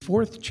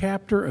Fourth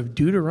chapter of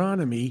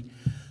Deuteronomy,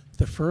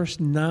 the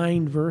first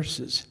 9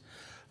 verses.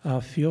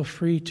 Feel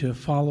free to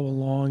follow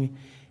along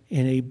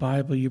in a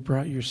Bible you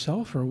brought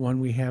yourself or one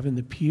we have in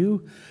the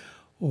pew,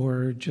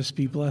 or just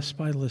be blessed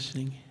by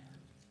listening.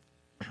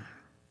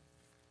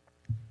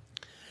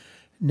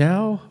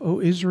 Now, O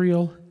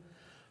Israel,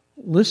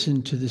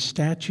 listen to the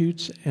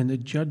statutes and the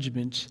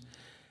judgments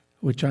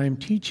which I am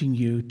teaching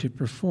you to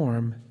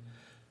perform,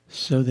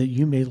 so that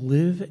you may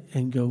live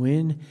and go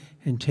in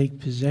and take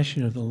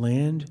possession of the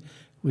land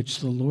which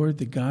the Lord,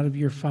 the God of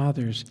your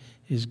fathers,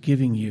 is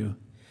giving you.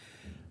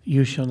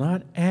 You shall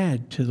not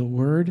add to the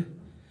word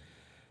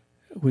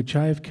which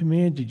I have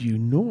commanded you,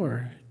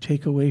 nor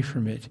take away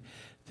from it,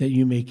 that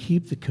you may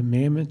keep the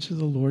commandments of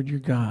the Lord your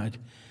God,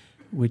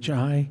 which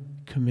I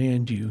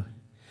command you.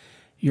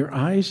 Your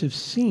eyes have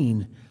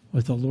seen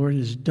what the Lord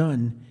has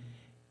done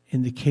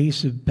in the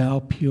case of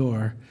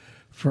Baal-peor.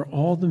 For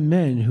all the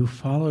men who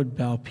followed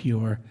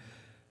Baal-peor,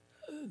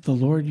 the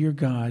Lord your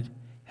God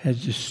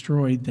has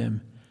destroyed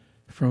them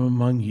from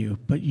among you.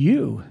 But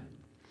you,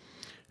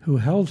 who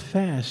held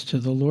fast to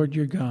the Lord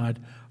your God,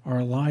 are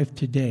alive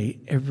today,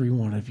 every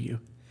one of you.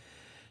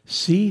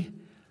 See,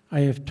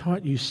 I have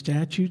taught you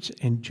statutes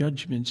and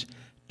judgments,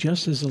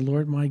 just as the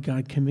Lord my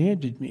God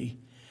commanded me,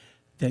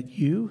 that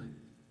you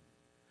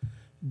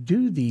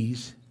do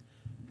this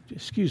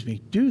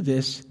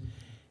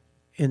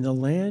in the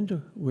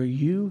land where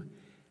you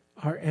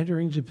are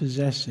entering to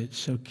possess it.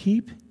 So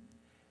keep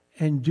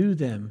and do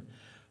them,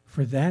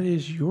 for that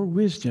is your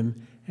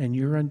wisdom and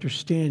your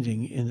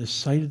understanding in the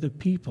sight of the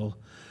people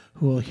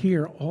who will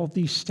hear all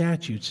these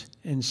statutes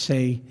and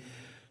say,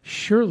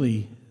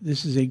 surely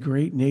this is a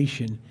great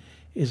nation,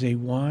 is a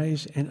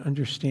wise and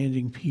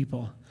understanding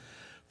people.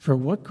 For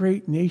what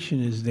great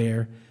nation is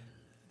there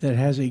that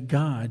has a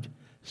God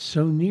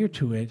so near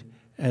to it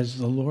as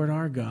the Lord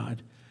our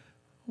God,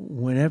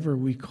 whenever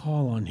we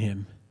call on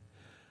him?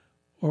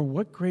 Or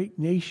what great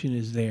nation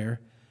is there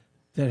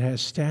that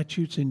has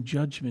statutes and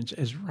judgments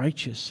as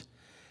righteous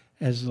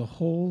as the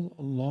whole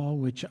law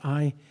which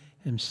I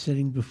am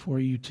setting before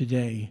you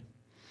today?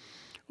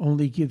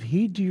 Only give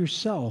heed to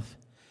yourself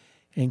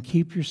and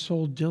keep your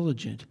soul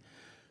diligent,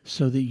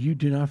 so that you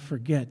do not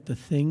forget the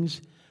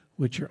things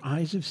which your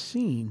eyes have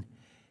seen,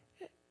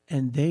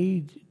 and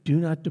they do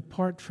not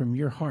depart from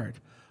your heart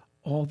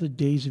all the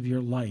days of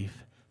your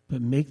life, but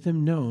make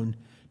them known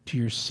to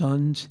your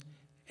sons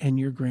and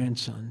your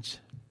grandsons.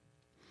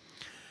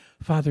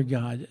 Father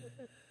God,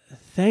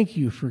 thank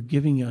you for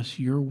giving us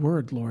your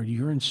word, Lord,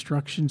 your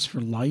instructions for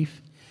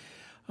life,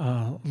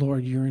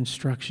 Lord, your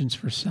instructions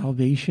for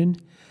salvation,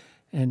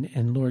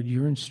 and Lord,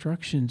 your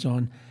instructions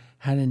on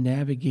how to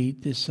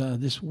navigate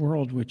this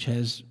world which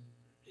is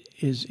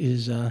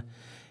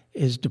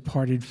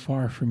departed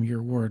far from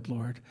your word,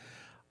 Lord.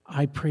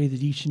 I pray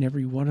that each and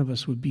every one of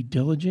us would be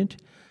diligent,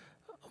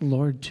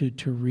 Lord,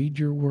 to read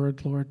your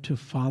word, Lord, to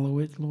follow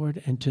it,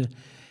 Lord,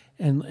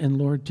 and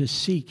Lord, to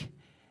seek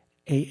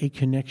a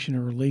connection,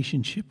 a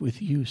relationship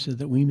with you, so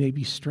that we may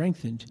be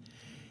strengthened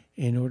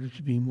in order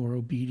to be more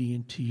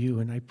obedient to you.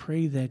 And I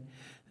pray that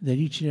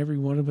each and every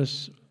one of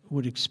us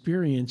would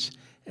experience,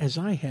 as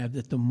I have,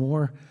 that the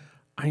more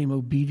I am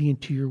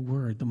obedient to your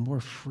word, the more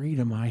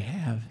freedom I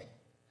have.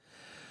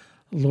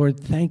 Lord,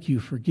 thank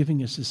you for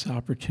giving us this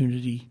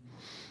opportunity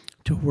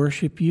to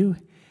worship you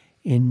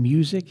in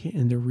music,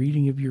 in the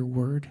reading of your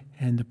word,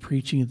 and the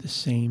preaching of the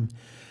same.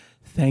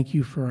 Thank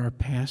you for our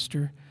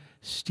pastor,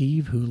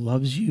 Steve, who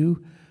loves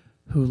you,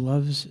 who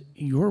loves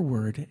your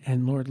word,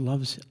 and Lord,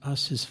 loves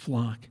us, his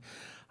flock.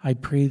 I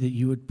pray that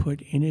you would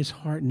put in his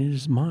heart and in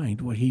his mind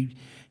what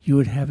you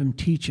would have him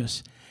teach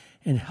us,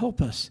 and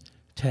help us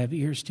to have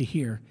ears to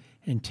hear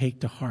and take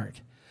to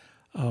heart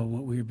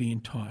what we are being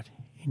taught.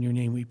 In your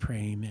name we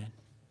pray, amen.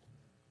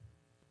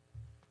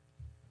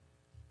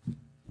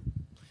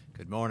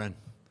 Good morning.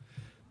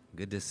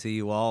 Good to see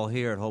you all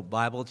here at Hope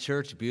Bible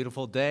Church.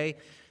 Beautiful day.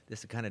 This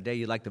is the kind of day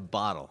you'd like to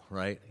bottle,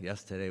 right?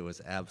 Yesterday was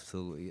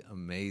absolutely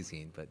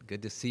amazing, but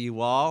good to see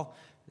you all,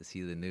 to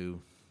see the new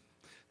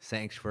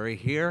sanctuary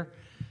here.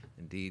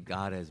 Indeed,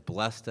 God has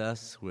blessed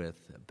us with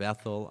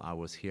Bethel. I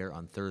was here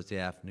on Thursday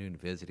afternoon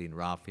visiting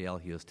Raphael.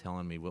 He was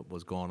telling me what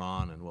was going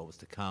on and what was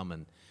to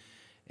come,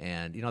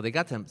 and you know, they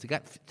got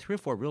 3 or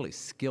 4 really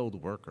skilled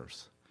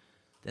workers.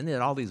 Then they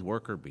had all these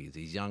worker bees,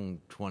 these young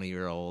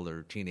 20-year-old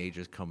or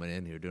teenagers coming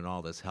in here doing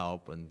all this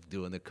help and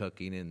doing the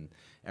cooking and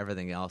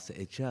everything else.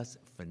 It's just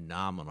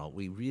phenomenal.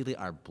 We really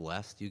are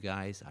blessed, you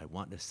guys. I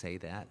want to say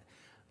that.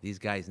 These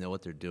guys know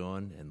what they're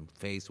doing, and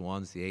phase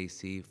 1's the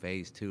AC,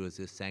 phase 2 is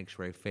this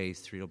sanctuary, phase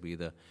 3 will be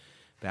the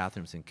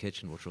bathrooms and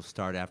kitchen, which will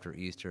start after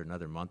Easter,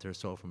 another month or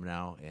so from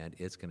now, and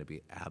it's going to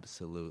be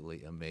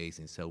absolutely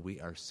amazing. So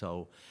we are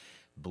so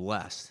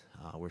blessed.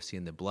 We're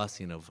seeing the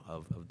blessing of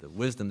the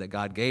wisdom that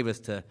God gave us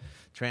to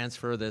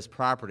transfer this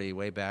property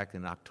way back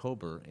in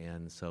October,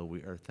 and so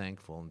we are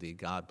thankful. Indeed,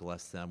 God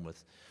blessed them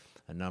with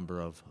a number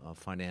of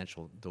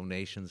financial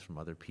donations from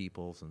other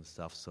peoples and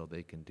stuff so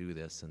they can do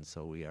this, and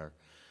so we are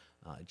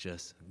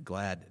just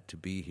glad to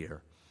be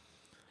here.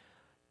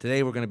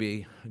 Today we're going to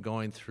be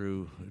going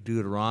through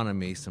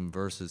Deuteronomy, some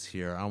verses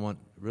here.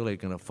 Really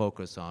going to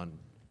focus on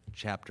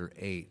chapter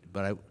 8,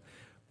 but I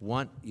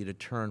want you to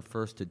turn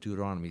first to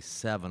Deuteronomy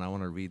 7. I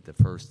want to read the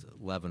first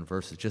 11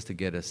 verses just to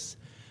get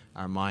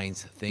our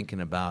minds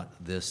thinking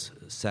about this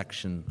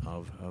section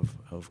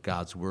of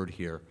God's Word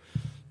here.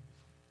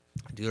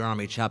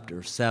 Deuteronomy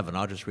chapter 7,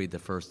 I'll just read the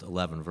first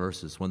 11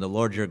 verses. When the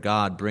Lord your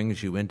God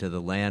brings you into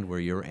the land where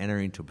you're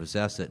entering to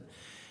possess it,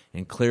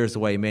 and clears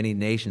away many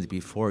nations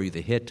before you, the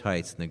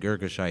Hittites, and the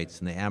Girgashites,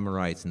 and the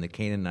Amorites, and the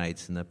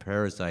Canaanites, and the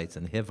Perizzites,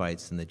 and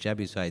Hivites, and the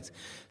Jebusites,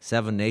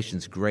 7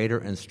 nations greater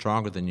and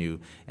stronger than you.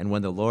 And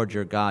when the Lord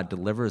your God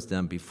delivers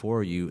them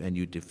before you, and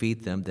you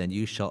defeat them, then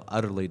you shall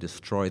utterly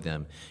destroy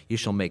them. You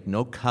shall make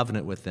no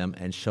covenant with them,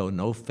 and show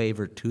no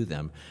favor to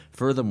them.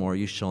 Furthermore,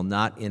 you shall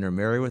not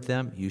intermarry with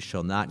them. You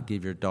shall not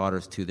give your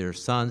daughters to their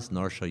sons,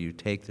 nor shall you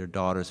take their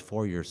daughters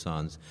for your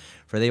sons.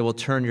 For they will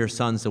turn your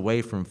sons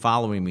away from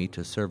following me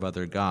to serve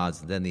other gods.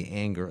 Then the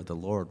anger of the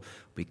Lord will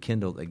be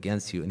kindled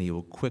against you, and he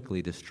will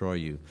quickly destroy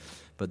you.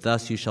 But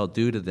thus you shall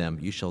do to them.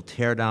 You shall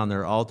tear down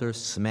their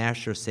altars,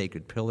 smash their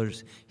sacred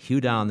pillars, hew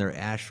down their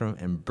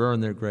ashram, and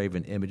burn their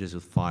graven images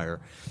with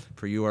fire.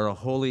 For you are a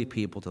holy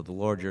people to the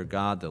Lord your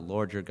God. The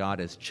Lord your God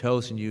has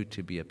chosen you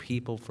to be a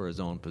people for his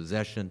own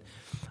possession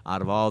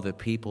out of all the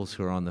peoples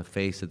who are on the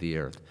face of the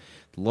earth.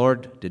 The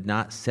Lord did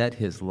not set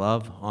his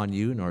love on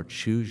you, nor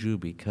choose you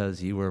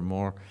because you were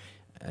more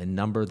in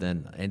number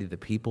than any of the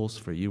peoples,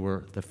 for you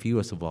were the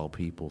fewest of all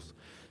peoples.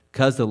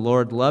 Because the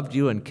Lord loved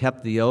you and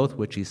kept the oath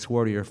which he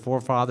swore to your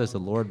forefathers, the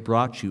Lord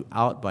brought you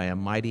out by a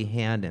mighty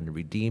hand and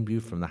redeemed you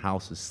from the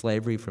house of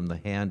slavery, from the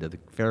hand of the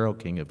Pharaoh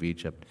king of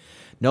Egypt.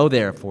 Know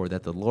therefore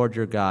that the Lord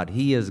your God,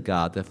 he is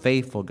God, the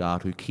faithful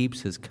God, who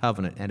keeps his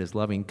covenant and his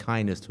loving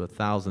kindness to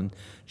 1,000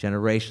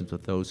 generations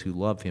with those who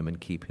love him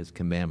and keep his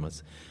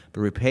commandments, but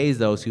repays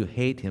those who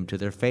hate him to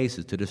their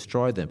faces to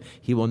destroy them.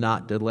 He will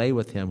not delay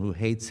with him who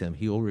hates him.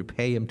 He will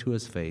repay him to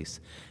his face.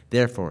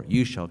 Therefore,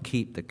 you shall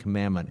keep the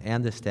commandment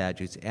and the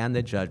statutes and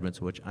the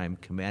judgments which I am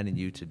commanding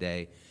you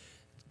today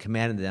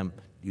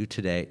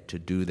to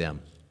do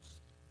them.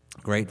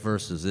 Great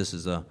verses. This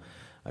is a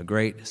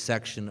great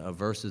section of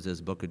verses,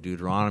 this book of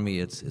Deuteronomy.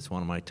 It's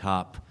one of my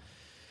top,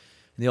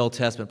 in the Old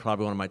Testament,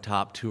 probably one of my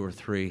top 2 or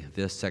 3,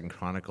 this, 2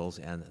 Chronicles,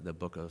 and the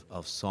book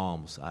of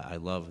Psalms. I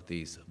love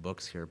these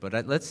books here.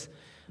 But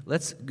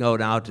let's go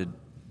now to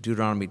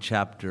Deuteronomy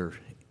chapter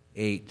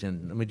 8,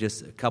 and let me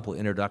just, a couple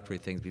introductory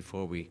things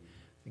before we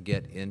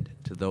get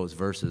into those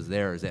verses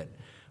there, is that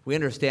we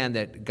understand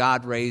that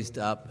God raised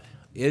up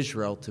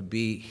Israel to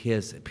be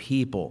his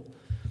people.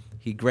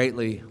 He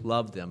greatly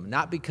loved them,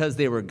 not because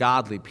they were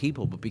godly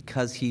people, but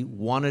because he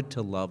wanted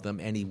to love them,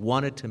 and he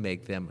wanted to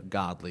make them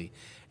godly,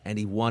 and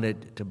he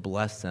wanted to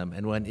bless them.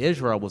 And when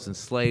Israel was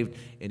enslaved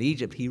in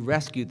Egypt, he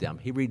rescued them.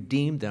 He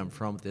redeemed them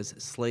from this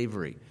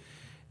slavery.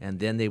 And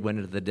then they went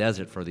into the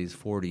desert for these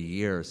 40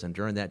 years. And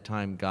during that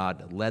time,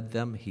 God led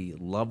them. He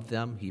loved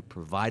them. He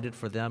provided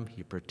for them.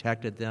 He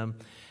protected them.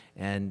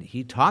 And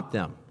he taught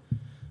them.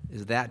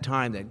 It's that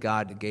time that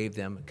God gave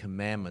them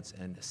commandments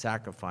and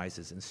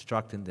sacrifices,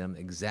 instructing them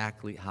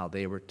exactly how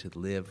they were to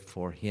live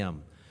for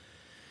him.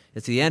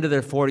 It's the end of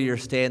their 40-year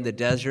stay in the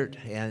desert,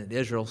 and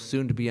Israel,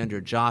 soon to be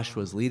under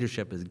Joshua's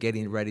leadership, is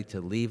getting ready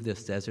to leave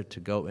this desert to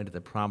go into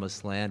the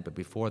promised land. But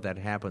before that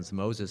happens,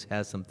 Moses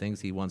has some things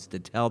he wants to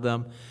tell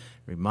them,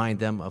 remind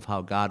them of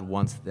how God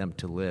wants them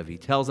to live. He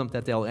tells them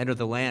that they'll enter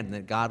the land and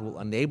that God will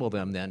enable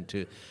them then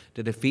to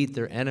defeat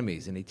their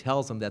enemies. And he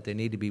tells them that they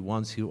need to be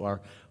ones who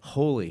are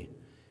holy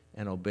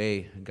and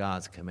obey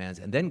God's commands.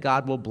 And then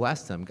God will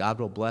bless them.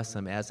 God will bless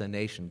them as a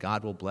nation.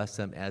 God will bless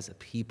them as a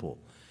people.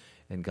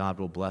 And God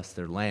will bless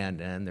their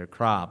land and their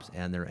crops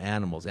and their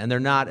animals. And they're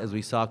not, as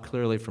we saw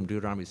clearly from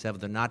Deuteronomy 7,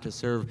 they're not to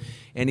serve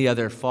any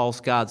other false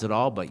gods at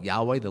all, but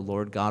Yahweh, the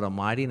Lord God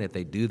Almighty. And if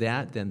they do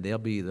that, then they'll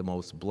be the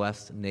most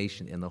blessed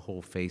nation in the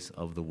whole face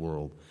of the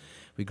world.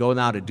 We go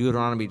now to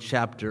Deuteronomy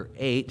chapter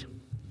 8,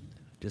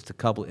 just a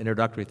couple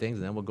introductory things,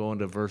 and then we'll go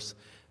into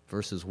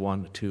verses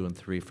 1, 2, and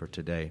 3 for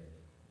today.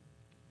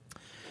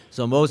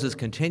 So Moses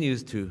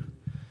continues to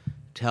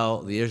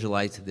tell the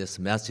Israelites this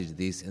message,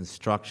 these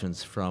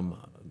instructions from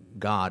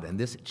God. And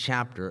this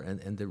chapter,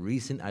 and the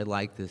reason I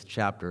like this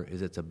chapter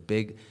is it's a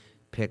big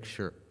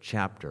picture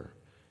chapter.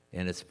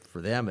 And it's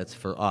for them, it's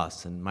for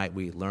us. And might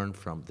we learn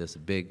from this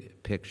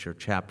big picture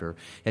chapter.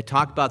 It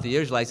talked about the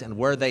Israelites and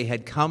where they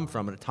had come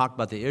from. And it talked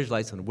about the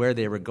Israelites and where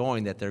they were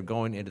going, that they're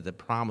going into the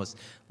promised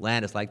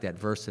land. It's like that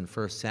verse in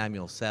 1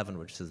 Samuel 7,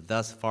 which says,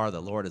 "Thus far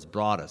the Lord has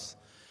brought us."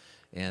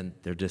 And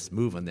they're just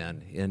moving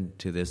then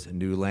into this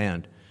new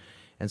land.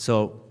 And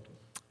so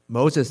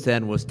Moses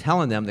then was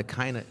telling them the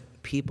kind of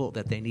people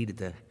that they needed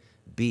to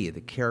be,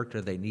 the character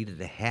they needed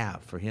to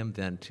have for him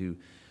then to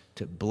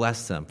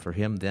bless them, for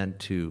him then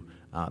to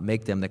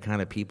make them the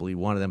kind of people he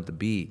wanted them to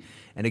be.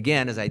 And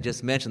again, as I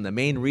just mentioned, the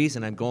main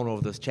reason I'm going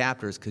over this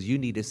chapter is because you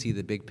need to see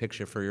the big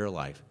picture for your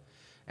life.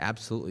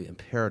 Absolutely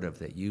imperative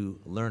that you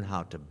learn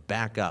how to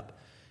back up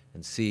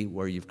and see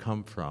where you've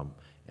come from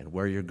and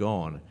where you're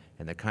going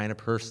and the kind of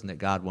person that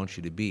God wants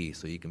you to be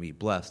so you can be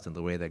blessed in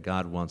the way that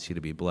God wants you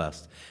to be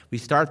blessed. We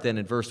start then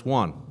in verse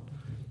 1.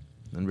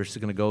 And we're just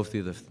going to go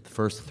through the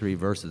first 3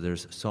 verses.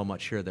 There's so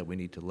much here that we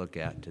need to look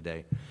at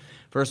today.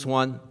 Verse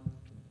 1,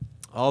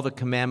 all the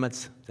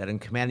commandments that I'm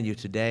commanding you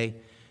today,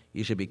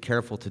 you should be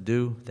careful to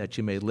do, that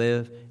you may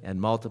live and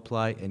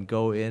multiply and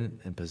go in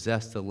and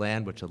possess the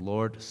land which the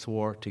Lord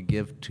swore to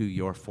give to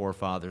your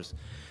forefathers.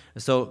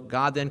 And so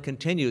God then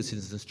continues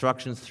his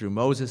instructions through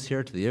Moses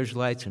here to the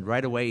Israelites, and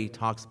right away he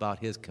talks about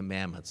his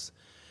commandments.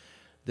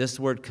 This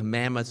word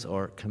commandments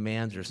or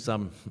commands or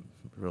some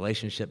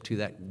relationship to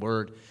that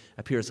word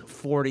appears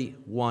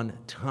 41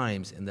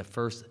 times in the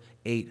first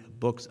 8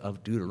 books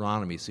of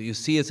Deuteronomy. So you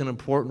see it's an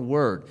important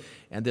word.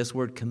 And this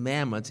word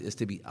commandments is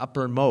to be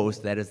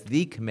uppermost. That is,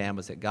 the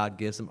commandments that God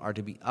gives them are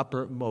to be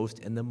uppermost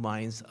in the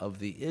minds of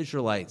the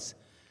Israelites.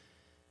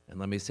 And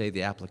let me say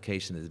the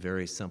application is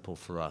very simple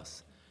for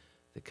us.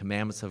 The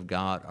commandments of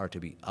God are to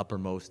be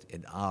uppermost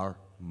in our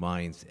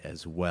minds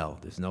as well.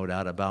 There's no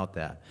doubt about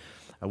that.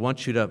 I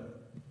want you to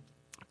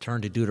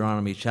turn to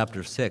Deuteronomy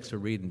chapter 6. We're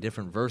reading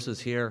different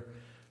verses here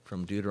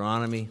from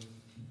Deuteronomy,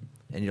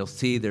 and you'll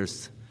see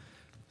there's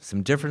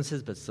some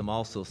differences, but some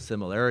also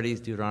similarities.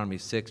 Deuteronomy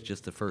 6,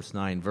 just the first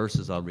 9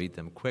 verses. I'll read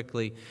them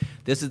quickly.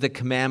 This is the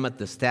commandment,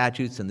 the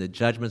statutes, and the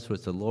judgments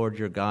which the Lord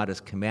your God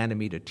has commanded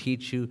me to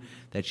teach you,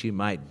 that you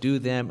might do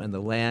them in the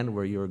land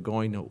where you are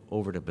going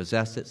over to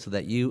possess it, so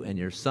that you and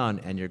your son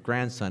and your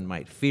grandson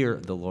might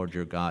fear the Lord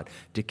your God,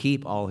 to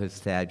keep all his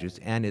statutes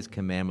and his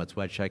commandments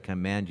which I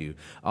command you,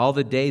 all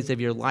the days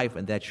of your life,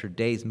 and that your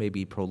days may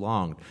be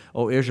prolonged.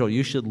 O Israel,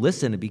 you should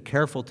listen and be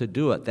careful to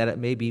do it, that it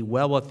may be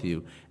well with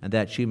you, and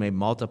that you may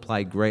multiply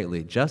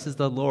greatly, just as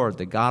the Lord,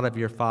 the God of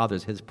your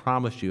fathers, has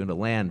promised you in a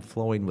land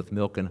flowing with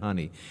milk and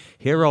honey.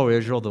 Hear, O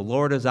Israel, the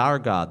Lord is our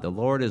God, the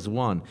Lord is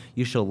one.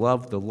 You shall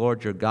love the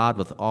Lord your God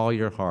with all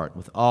your heart,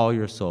 with all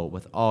your soul,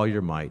 with all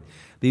your might.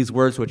 These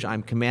words which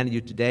I'm commanding you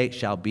today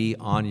shall be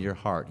on your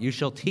heart. You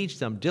shall teach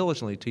them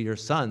diligently to your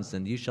sons,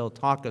 and you shall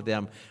talk of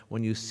them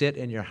when you sit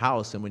in your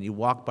house, and when you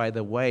walk by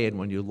the way, and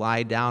when you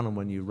lie down, and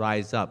when you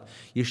rise up.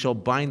 You shall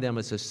bind them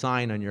as a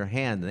sign on your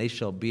hand, and they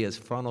shall be as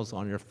frontals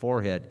on your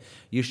forehead.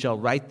 You shall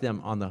write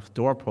them on the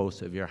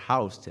doorposts of your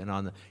house and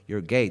on your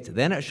gates.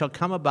 Then it shall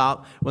come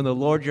about, when the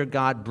Lord your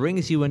God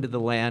brings you into the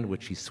land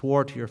which he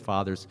swore to your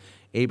fathers,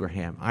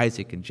 Abraham,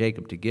 Isaac, and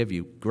Jacob, to give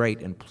you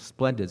great and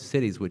splendid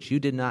cities which you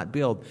did not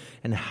build,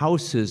 and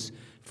houses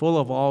full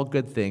of all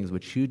good things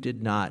which you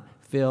did not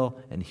fill,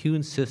 and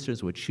hewn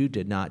cisterns which you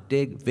did not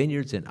dig,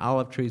 vineyards and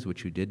olive trees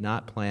which you did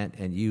not plant,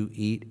 and you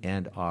eat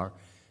and are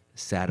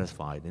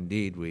satisfied.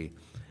 Indeed, we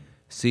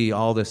see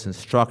all this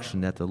instruction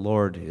that the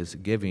Lord is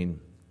giving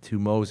to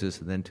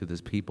Moses and then to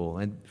this people.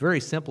 And very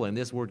simple, and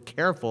this word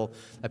careful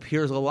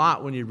appears a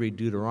lot when you read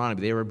Deuteronomy.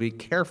 They were to be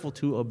careful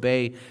to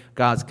obey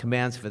God's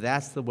commands, for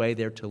that's the way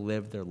they're to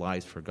live their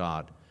lives for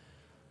God.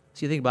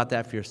 So you think about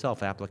that for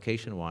yourself,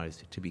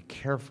 application-wise, to be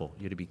careful.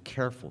 You're to be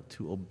careful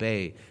to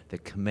obey the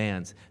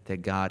commands that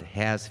God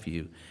has for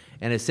you.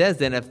 And it says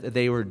then if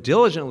they were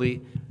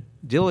diligently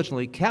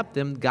kept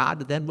them,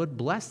 God then would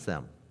bless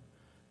them.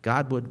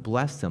 God would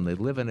bless them. They'd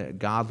live in a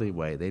godly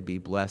way. They'd be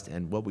blessed.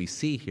 And what we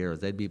see here is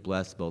they'd be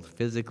blessed both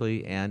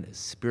physically and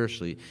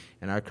spiritually.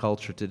 In our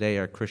culture today,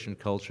 our Christian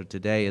culture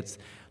today,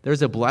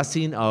 there's a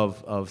blessing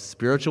of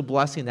spiritual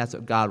blessing. That's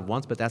what God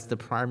wants, but that's the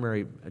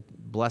primary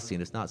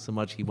blessing. It's not so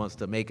much he wants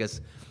to make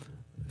us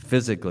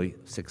physically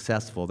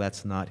successful.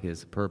 That's not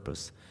his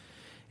purpose.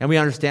 And we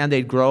understand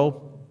they'd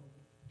grow.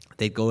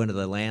 They'd go into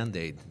the land.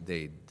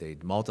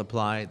 They'd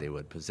multiply. They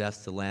would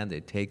possess the land.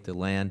 They'd take the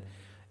land.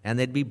 And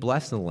they'd be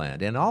blessed in the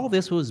land. And all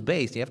this was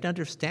based, you have to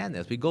understand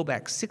this, we go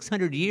back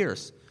 600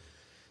 years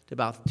to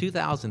about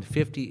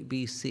 2050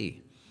 BC.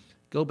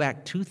 Go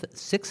back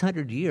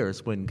 600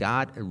 years when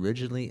God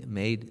originally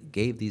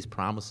gave these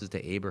promises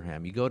to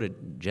Abraham. You go to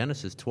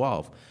Genesis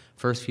 12,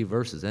 first few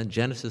verses. Then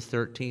Genesis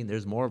 13,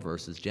 there's more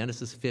verses.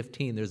 Genesis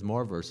 15, there's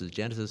more verses.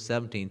 Genesis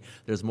 17,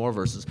 there's more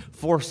verses.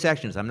 4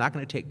 sections. I'm not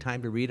going to take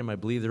time to read them. I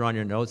believe they're on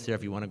your notes there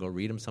if you want to go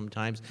read them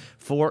sometimes.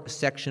 4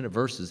 section of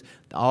verses.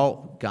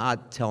 All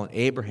God telling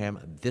Abraham,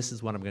 this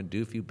is what I'm going to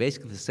do for you.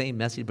 Basically the same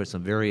message, but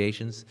some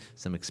variations,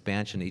 some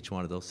expansion in each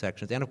one of those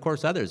sections. And of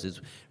course others,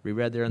 as we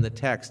read there in the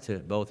text, to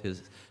both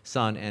his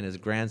son and his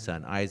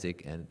grandson,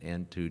 Isaac,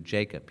 and to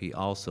Jacob, he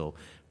also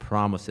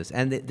promises.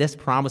 And this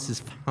promise is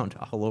found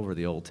all over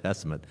the Old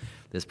Testament,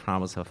 this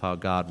promise of how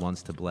God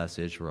wants to bless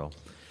Israel.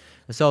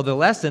 And so the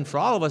lesson for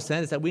all of us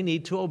then is that we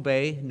need to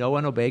know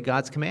and obey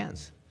God's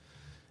commands.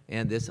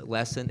 And this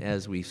lesson,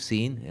 as we've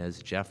seen,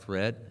 as Jeff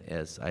read,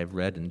 as I've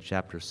read in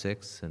chapter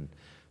 6 and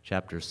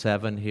chapter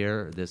 7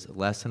 here, this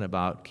lesson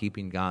about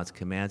keeping God's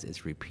commands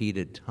is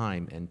repeated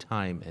time and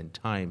time and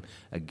time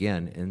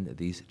again in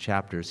these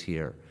chapters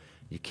here.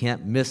 You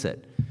can't miss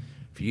it.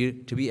 For you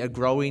to be a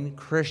growing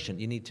Christian,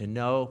 you need to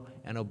know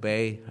and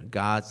obey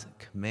God's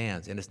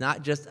commands. And it's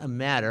not just a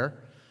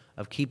matter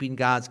of keeping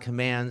God's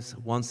commands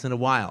once in a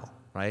while,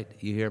 right?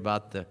 You hear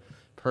about the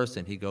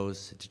person, he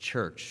goes to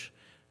church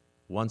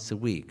once a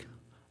week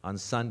on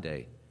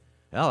Sunday.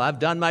 Well, I've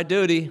done my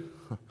duty.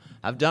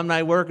 I've done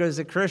my work as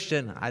a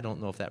Christian. I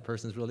don't know if that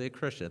person's really a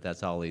Christian, if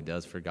that's all he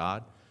does for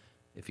God,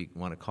 if you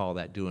want to call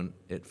that doing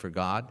it for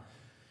God.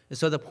 And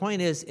so the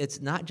point is,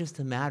 it's not just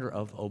a matter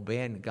of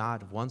obeying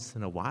God once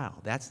in a while.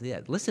 That's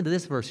it. Listen to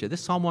this verse here.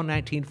 This Psalm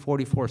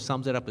 119:44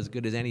 sums it up as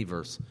good as any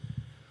verse.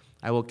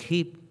 I will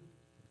keep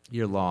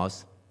your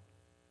laws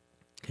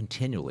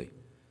continually,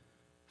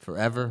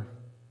 forever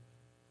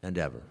and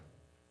ever.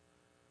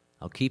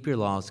 I'll keep your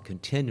laws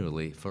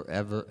continually,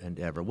 forever and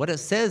ever. What it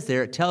says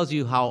there, it tells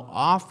you how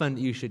often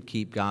you should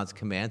keep God's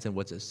commands. And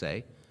what's it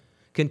say?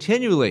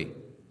 Continually.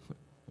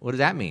 What does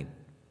that mean?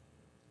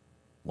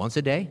 Once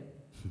a day?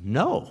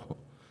 No.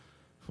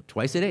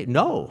 Twice a day?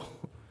 No.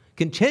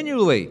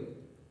 Continually.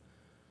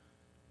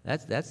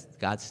 That's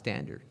God's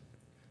standard.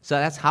 So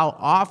that's how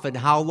often,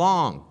 how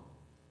long?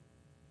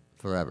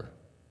 Forever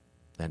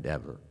and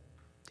ever. Do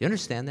you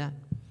understand that?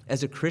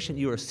 As a Christian,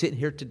 you are sitting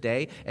here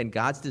today, and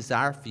God's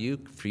desire for you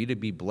to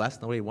be blessed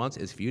in the way He wants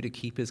is for you to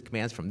keep His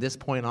commands from this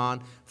point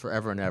on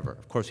forever and ever.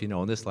 Of course,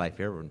 in this life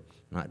here, we're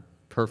not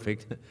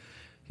perfect.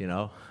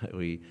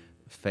 We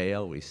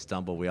fail, we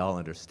stumble, we all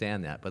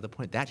understand that. But the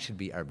point, that should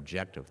be our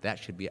objective. That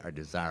should be our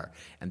desire.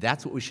 And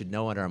that's what we should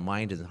know in our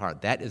mind and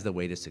heart. That is the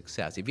way to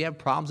success. If you have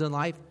problems in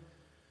life,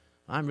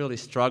 I'm really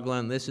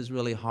struggling, this is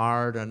really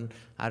hard, and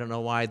I don't know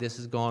why this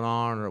is going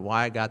on or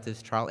why I got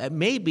this trial. It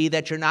may be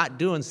that you're not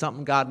doing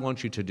something God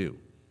wants you to do.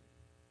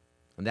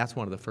 And that's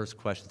one of the first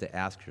questions to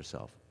ask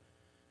yourself.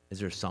 Is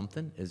there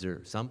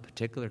some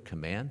particular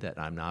command that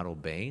I'm not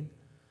obeying,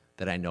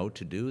 that I know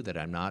to do, that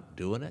I'm not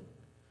doing it?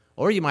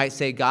 Or you might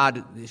say,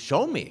 God,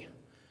 show me.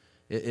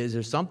 Is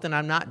there something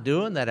I'm not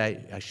doing that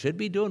I should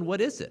be doing?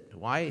 What is it?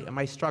 Why am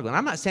I struggling?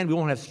 I'm not saying we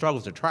won't have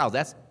struggles or trials.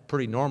 That's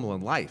pretty normal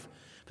in life.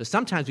 But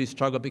sometimes we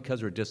struggle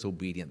because we're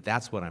disobedient.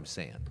 That's what I'm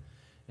saying.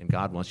 And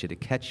God wants you to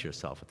catch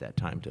yourself at that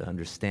time, to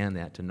understand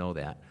that, to know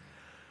that.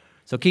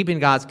 So keeping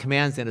God's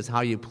commands then is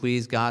how you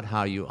please God,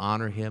 how you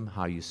honor Him,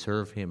 how you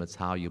serve Him. It's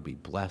how you'll be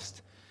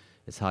blessed.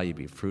 It's how you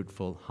be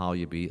fruitful, how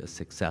you be a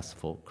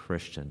successful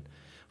Christian.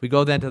 We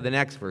go then to the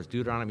next verse,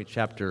 Deuteronomy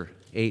chapter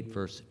 8,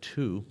 verse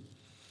 2.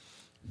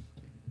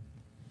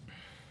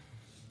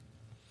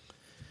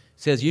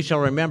 It says, you shall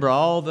remember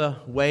all the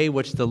way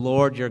which the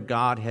Lord your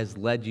God has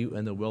led you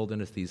in the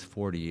wilderness these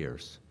 40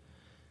 years,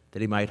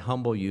 that He might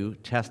humble you,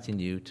 testing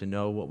you to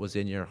know what was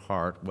in your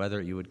heart,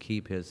 whether you would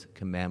keep His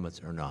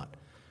commandments or not.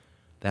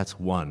 That's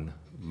one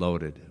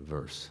loaded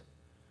verse.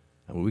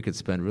 And we could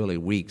spend really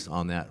weeks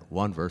on that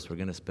one verse. We're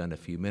going to spend a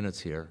few minutes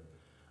here,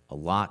 a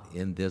lot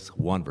in this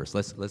one verse.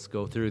 Let's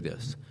go through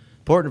this.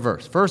 Important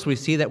verse. First, we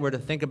see that we're to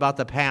think about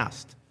the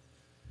past.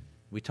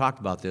 We talked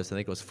about this, I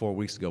think it was 4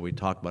 weeks ago. We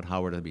talked about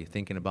how we're to be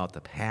thinking about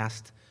the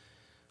past,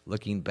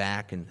 looking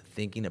back and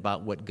thinking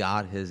about what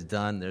God has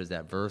done. There's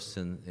that verse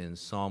in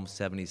Psalm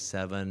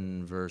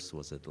 77, verse,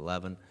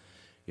 11?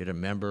 You're to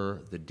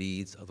remember the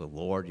deeds of the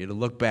Lord. You're to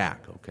look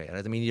back, okay? That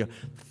doesn't mean you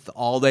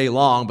all day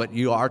long, but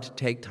you are to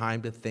take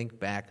time to think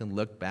back and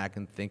look back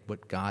and think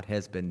what God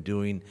has been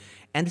doing.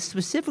 And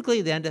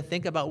specifically then to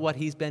think about what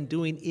He's been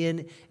doing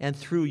in and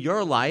through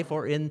your life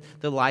or in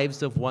the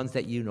lives of ones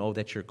that you know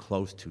that you're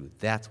close to.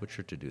 That's what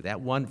you're to do.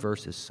 That one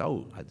verse is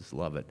I just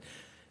love it.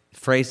 The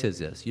phrase says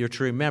this, you're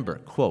to remember,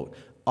 quote,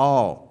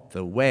 all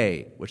the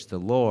way which the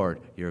Lord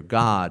your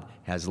God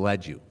has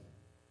led you.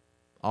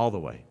 All the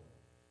way.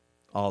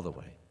 All the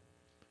way.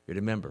 You're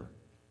to remember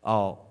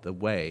all the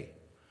way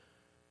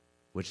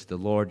which the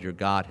Lord your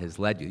God has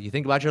led you. You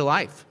think about your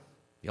life.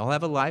 You all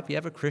have a life. You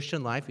have a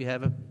Christian life. You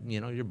have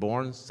you're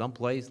born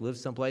someplace, live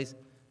someplace.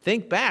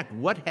 Think back.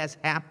 What has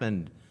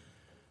happened?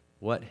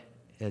 What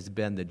has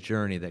been the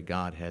journey that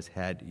God has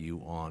had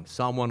you on?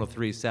 Psalm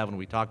 103:7,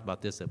 we talked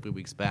about this a few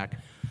weeks back.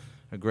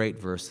 A great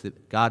verse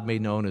that God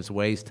made known His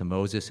ways to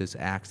Moses, His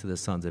acts to the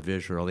sons of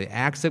Israel. The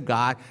acts of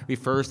God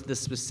refers to the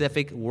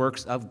specific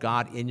works of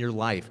God in your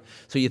life.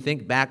 So you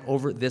think back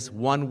over this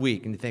 1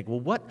 week and you think, well,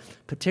 what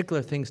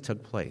particular things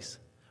took place?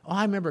 Oh,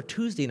 I remember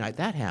Tuesday night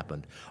that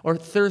happened. Or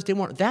Thursday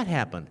morning that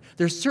happened.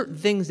 There's certain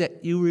things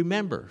that you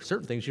remember,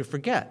 certain things you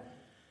forget.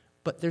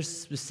 But there's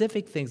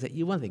specific things that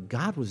you want to think,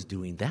 God was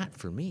doing that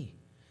for me.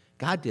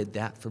 God did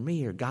that for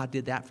me, or God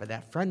did that for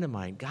that friend of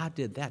mine. God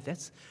did that.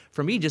 That's,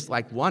 for me, just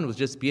like one was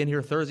just being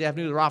here Thursday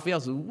afternoon with Raphael.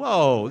 So,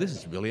 whoa, this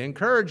is really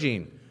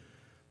encouraging.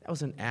 That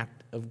was an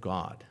act of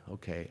God.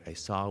 Okay, I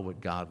saw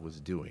what God was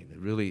doing.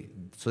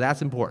 So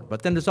that's important.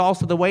 But then there's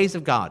also the ways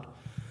of God.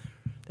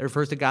 That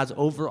refers to God's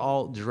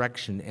overall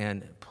direction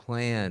and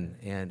plan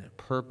and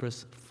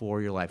purpose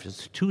for your life.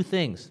 Just two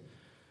things.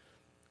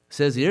 It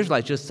says the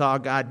Israelites just saw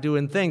God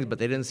doing things, but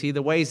they didn't see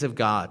the ways of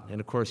God.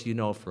 And of course,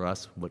 for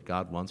us, what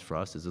God wants for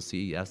us is to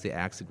see, yes, the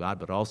acts of God,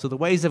 but also the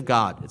ways of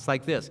God. It's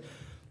like this.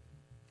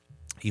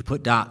 You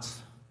put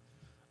dots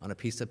on a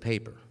piece of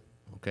paper.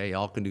 Okay,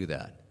 y'all can do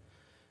that.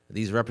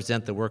 These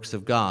represent the works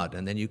of God.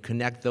 And then you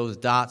connect those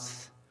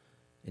dots,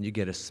 and you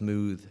get a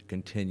smooth,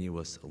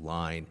 continuous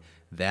line.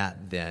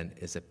 That then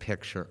is a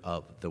picture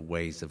of the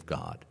ways of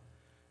God.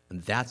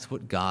 And that's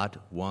what God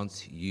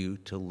wants you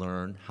to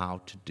learn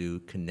how to do,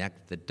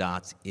 connect the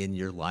dots in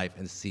your life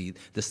and see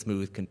the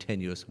smooth,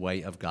 continuous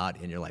way of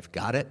God in your life.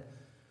 Got it?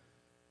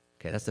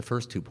 Okay, that's the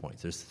first 2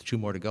 points. There's 2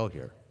 more to go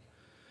here.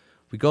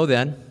 We go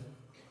then.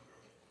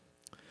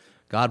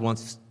 God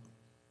wants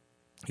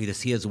you to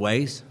see his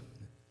ways.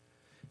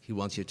 He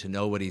wants you to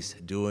know what he's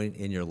doing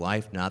in your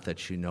life, not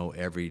that you know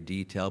every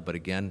detail. But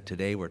again,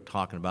 today we're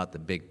talking about the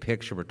big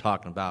picture. We're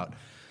talking about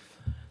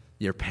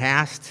your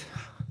past,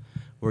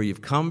 where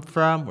you've come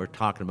from. We're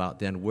talking about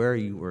then where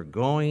you are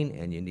going,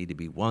 and you need to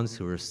be ones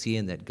who are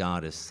seeing that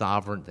God is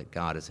sovereign, that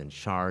God is in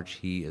charge.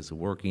 He is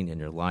working in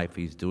your life.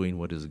 He's doing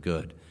what is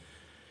good.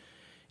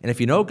 And if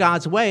you know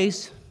God's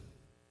ways,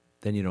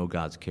 then you know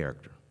God's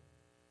character.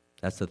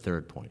 That's the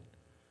third point.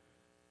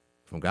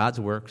 From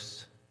God's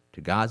works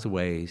to God's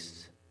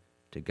ways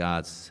to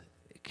God's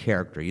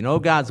character. You know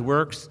God's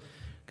works,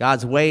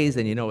 God's ways,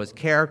 and you know his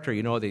character.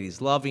 You know that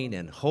he's loving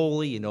and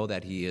holy. You know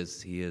that he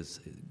is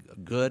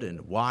good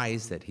and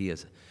wise, that he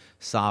is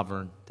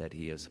sovereign, that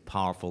he is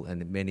powerful,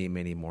 and many,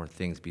 many more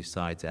things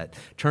besides that.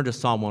 Turn to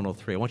Psalm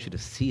 103. I want you to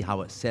see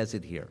how it says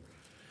it here.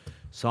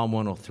 Psalm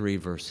 103,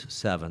 verse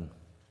 7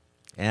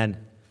 and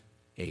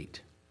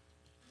 8.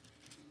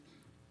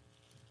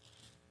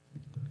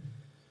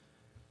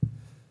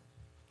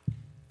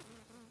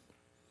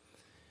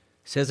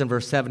 It says in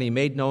verse 7, he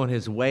made known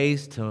his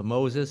ways to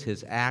Moses,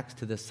 his acts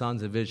to the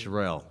sons of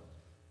Israel.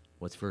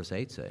 What's verse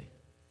 8 say?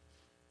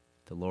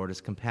 The Lord is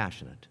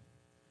compassionate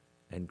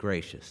and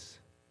gracious,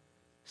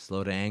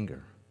 slow to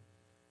anger,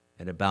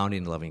 and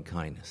abounding in loving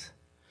kindness.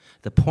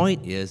 The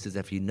point is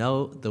if you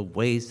know the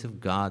ways of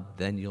God,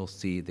 then you'll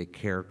see the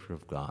character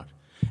of God.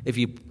 If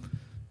you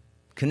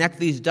connect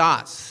these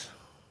dots,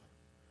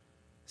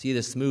 see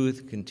the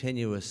smooth,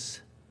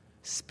 continuous,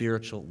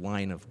 spiritual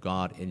line of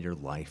God in your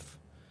life,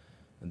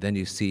 and then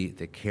you see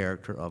the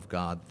character of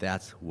God.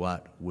 That's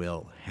what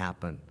will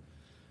happen.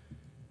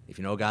 If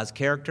you know God's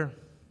character,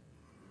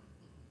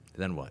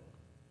 then what?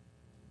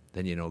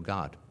 Then you know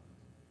God.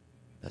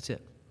 That's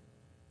it.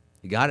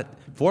 You got it?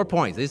 4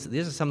 points.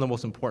 These are some of the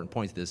most important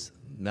points of this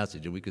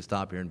message. And we could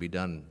stop here and be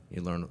done.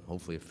 You learn,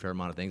 hopefully, a fair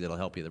amount of things that will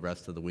help you the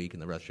rest of the week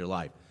and the rest of your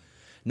life.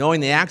 Knowing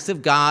the acts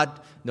of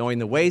God, knowing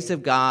the ways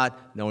of God,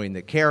 knowing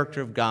the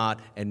character of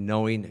God, and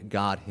knowing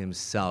God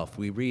himself.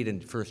 We read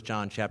in 1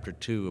 John chapter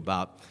 2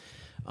 about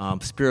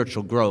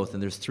spiritual growth,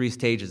 and there's 3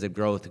 stages of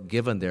growth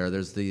given there.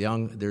 There's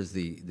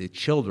the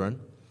children,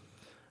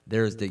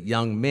 there's the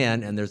young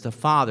men, and there's the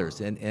fathers.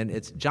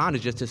 And John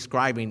is just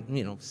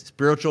describing,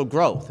 spiritual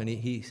growth. And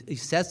he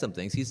says some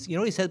things. He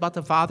says about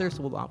the fathers?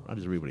 Well, I'll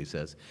just read what he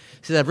says.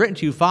 He says, I've written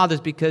to you, fathers,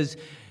 because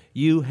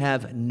you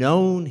have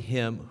known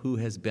him who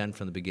has been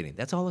from the beginning.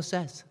 That's all it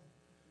says.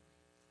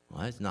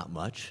 Well, that's not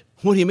much.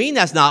 What do you mean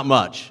that's not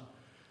much?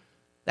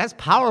 That's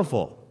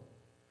powerful.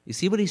 You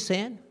see what he's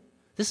saying?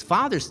 This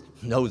father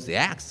knows the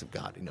acts of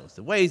God. He knows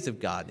the ways of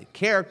God, the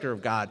character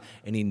of God,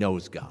 and he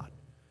knows God.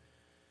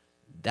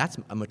 That's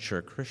a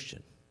mature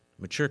Christian.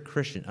 A mature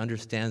Christian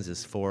understands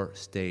this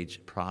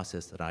 4-stage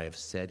process that I have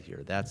said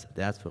here. That's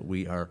what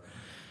we are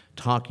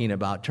talking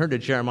about. Turn to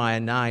Jeremiah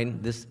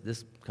 9. This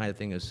kind of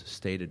thing is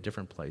stated at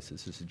different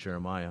places. This is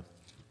Jeremiah.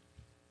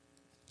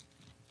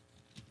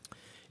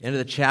 End of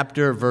the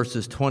chapter,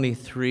 verses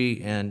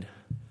 23 and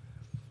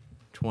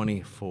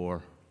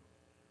 24.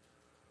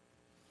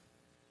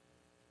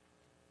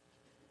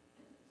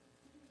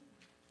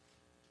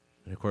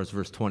 And of course,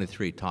 verse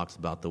 23 talks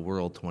about the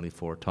world.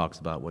 24 talks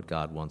about what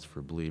God wants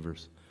for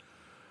believers.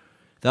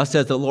 Thus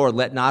says the Lord,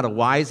 let not a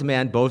wise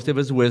man boast of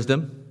his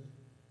wisdom.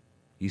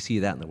 You see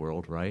that in the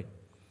world, right?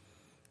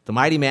 The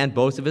mighty man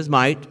boast of his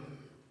might.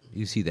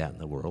 You see that in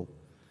the world.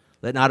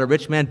 Let not a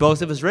rich man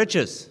boast of his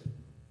riches.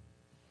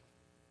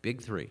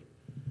 Big 3.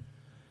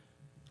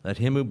 Let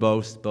him who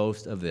boasts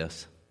boast of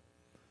this,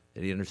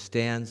 that he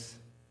understands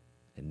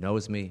and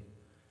knows me,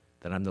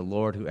 that I'm the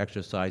Lord who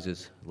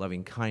exercises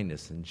loving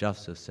kindness and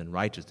justice and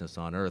righteousness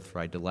on earth, for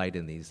I delight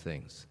in these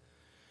things.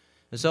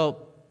 And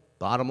so,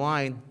 bottom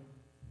line,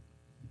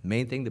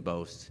 main thing to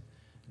boast,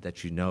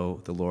 that you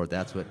know the Lord.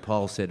 That's what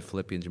Paul said in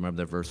Philippians.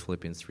 Remember that verse,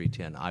 Philippians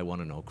 3:10, I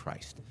want to know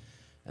Christ.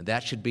 And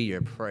that should be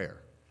your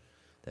prayer.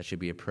 That should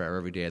be a prayer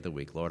every day of the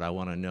week. Lord, I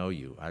want to know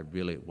you. I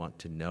really want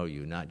to know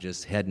you. Not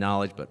just head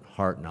knowledge, but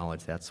heart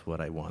knowledge. That's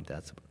what I want.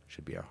 That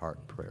should be our heart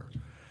and prayer.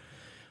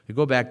 We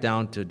go back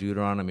down to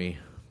Deuteronomy,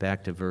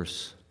 back to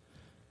verse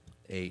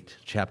 8,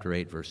 chapter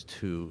 8, verse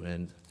 2.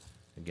 And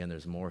again,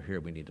 there's more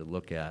here we need to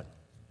look at.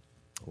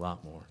 A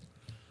lot more.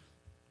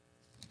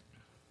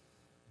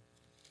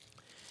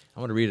 I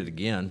want to read it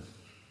again.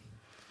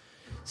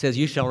 It says,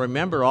 you shall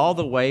remember all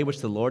the way which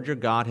the Lord your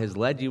God has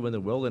led you in the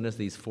wilderness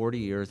these 40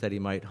 years, that he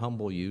might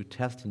humble you,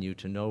 testing you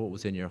to know what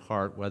was in your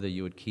heart, whether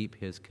you would keep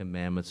his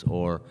commandments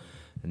or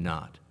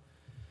not.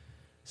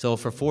 So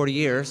for 40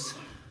 years,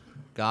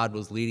 God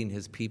was leading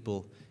his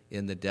people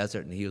in the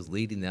desert, and he was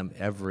leading them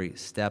every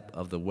step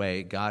of the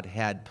way. God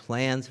had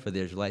plans for the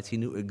Israelites. He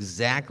knew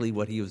exactly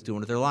what he was doing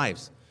with their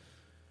lives.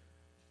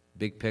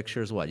 Big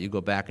picture is what? You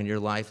go back in your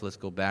life, let's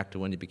go back to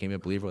when you became a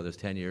believer, whether it's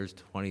 10 years,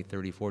 20,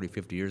 30, 40,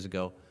 50 years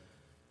ago.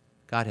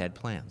 God had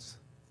plans,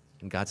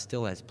 and God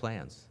still has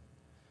plans.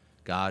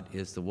 God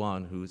is the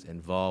one who's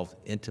involved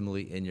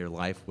intimately in your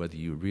life, whether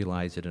you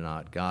realize it or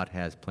not. God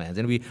has plans.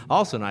 And we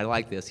also, and I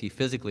like this, he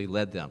physically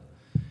led them.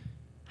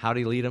 How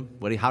did he lead them?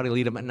 How did he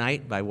lead them at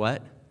night? By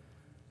what?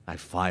 By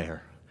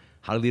fire.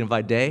 How did he lead them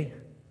by day?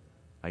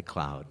 By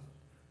cloud.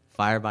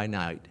 Fire by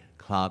night,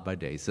 cloud by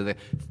day. So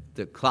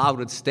the cloud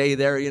would stay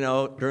there,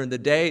 during the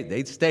day,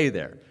 they'd stay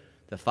there.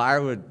 The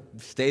fire would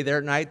stay there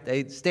at night,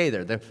 they'd stay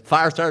there. The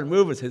fire started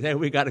moving, said, hey,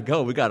 we got to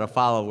go. We got to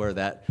follow where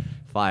that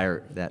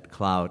fire, that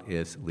cloud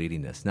is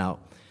leading us. Now,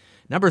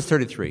 Numbers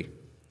 33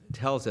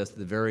 tells us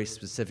the very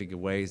specific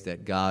ways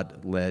that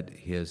God led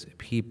his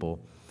people.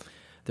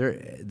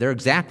 Their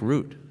exact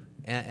route.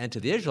 And to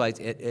the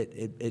Israelites,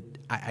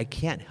 I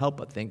can't help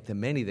but think to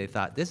many they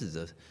thought this is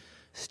a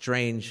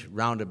strange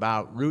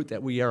roundabout route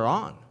that we are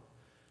on.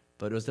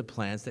 But it was the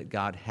plans that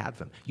God had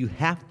for them. You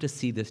have to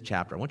see this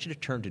chapter. I want you to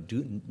turn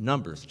to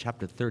Numbers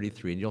chapter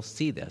 33, and you'll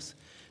see this,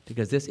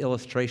 because this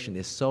illustration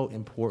is so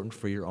important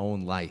for your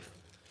own life.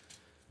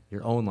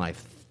 Your own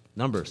life.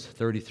 Numbers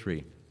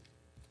 33.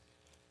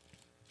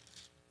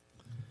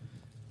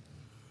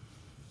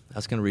 I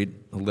was going to read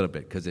a little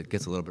bit because it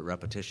gets a little bit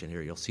repetition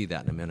here. You'll see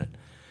that in a minute.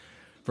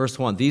 Verse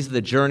 1, these are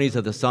the journeys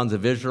of the sons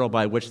of Israel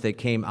by which they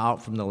came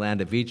out from the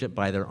land of Egypt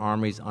by their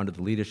armies under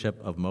the leadership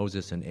of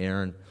Moses and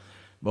Aaron.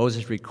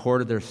 Moses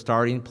recorded their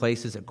starting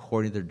places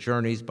according to their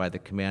journeys by the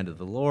command of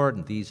the Lord,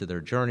 and these are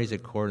their journeys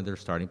according to their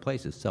starting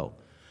places. So,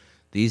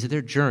 these are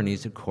their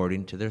journeys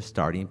according to their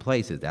starting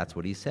places. That's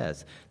what he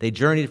says. They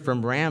journeyed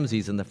from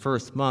Ramses in the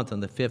first month on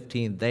the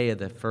 15th day of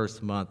the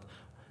first month.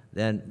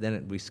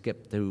 Then we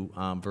skip to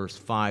verse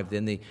 5.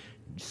 Then the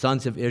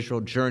sons of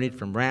Israel journeyed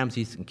from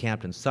Ramses and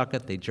camped in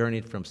Succoth. They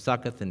journeyed from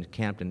Succoth and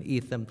camped in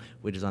Etham,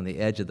 which is on the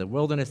edge of the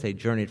wilderness. They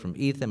journeyed from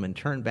Etham and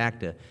turned back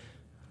to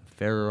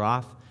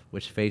Pharoth,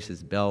 which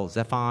faces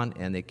Bel-Zephon,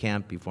 and they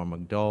camped before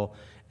Migdol.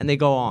 And they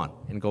go on,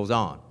 and goes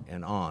on,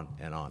 and on,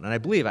 and on. And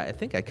I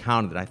think I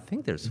counted it. I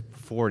think there's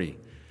 40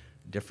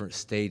 different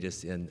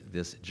stages in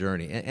this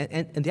journey.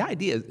 And the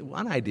idea,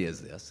 one idea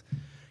is this.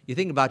 You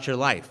think about your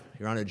life.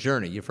 You're on a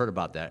journey. You've heard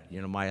about that.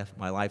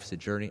 My life's a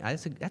journey.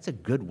 That's a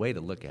good way to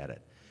look at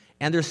it.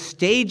 And there's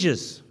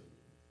stages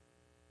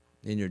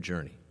in your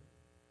journey.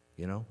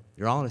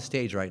 You're all on a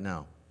stage right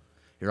now.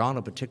 You're on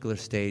a particular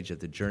stage of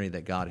the journey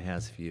that God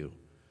has for you.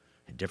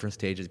 And different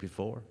stages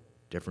before,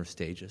 different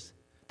stages.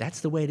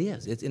 That's the way it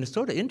is. It's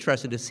sort of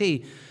interesting to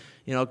see,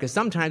 because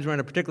sometimes we're in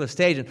a particular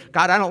stage, and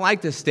God, I don't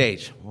like this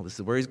stage. Well, this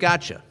is where he's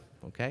got you,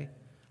 okay?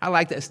 I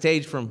like that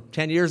stage from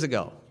 10 years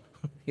ago.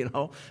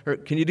 Or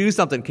can you do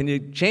something? Can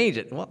you change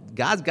it? Well,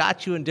 God's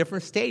got you in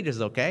different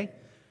stages, okay?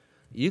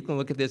 You can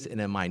look at this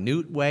in a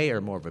minute way or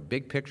more of a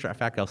big picture. In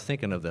fact, I was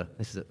thinking of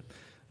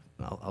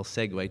I'll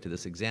segue to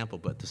this example,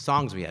 but the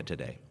songs we had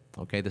today,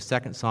 okay? The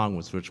second song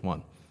was which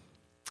one?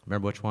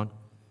 Remember which one?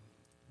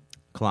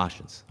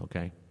 Colossians,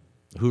 okay?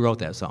 Who wrote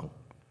that song?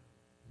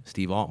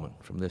 Steve Altman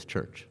from this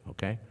church,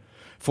 okay?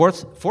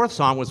 Fourth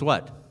song was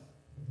what?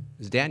 It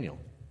was Daniel.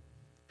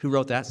 Who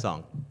wrote that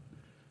song?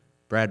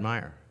 Brad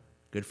Meyer.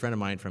 Good friend of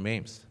mine from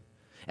Ames.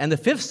 And the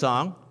fifth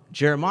song,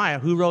 Jeremiah,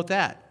 who wrote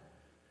that?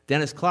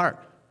 Dennis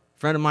Clark,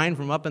 friend of mine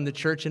from up in the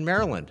church in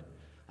Maryland.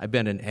 I've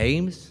been in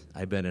Ames,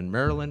 I've been in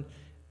Maryland,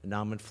 and now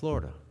I'm in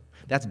Florida.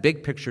 That's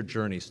big picture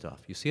journey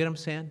stuff. You see what I'm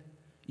saying?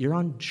 You're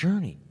on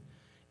journey.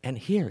 And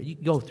here, you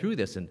go through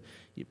this, and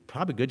it's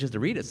probably good just to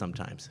read it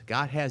sometimes.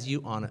 God has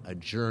you on a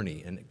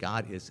journey, and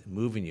God is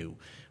moving you,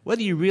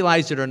 whether you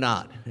realize it or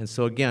not. And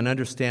so again,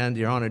 understand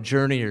you're on a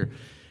journey, you're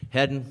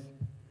heading.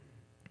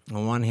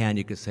 On one hand,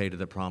 you could say to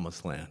the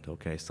promised land,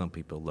 okay? Some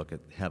people look at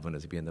heaven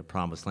as being the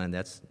promised land.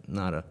 That's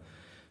not a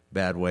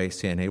bad way,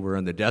 saying, hey, we're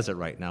in the desert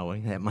right now.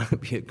 That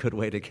might be a good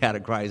way to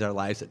categorize our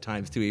lives at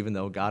times, too, even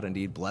though God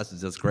indeed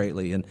blesses us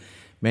greatly in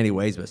many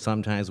ways, but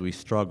sometimes we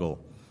struggle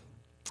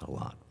a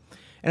lot.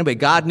 Anyway,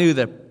 God knew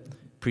the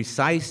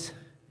precise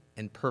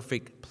and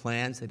perfect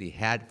plans that he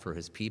had for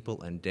his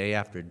people, and day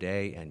after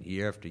day and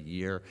year after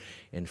year,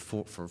 and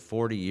for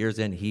 40 years,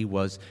 and he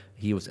was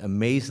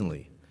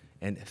amazingly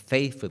and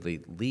faithfully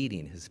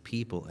leading his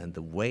people in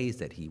the ways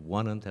that he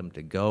wanted them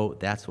to go.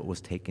 That's what was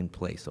taking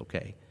place,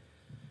 okay?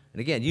 And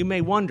again, you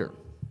may wonder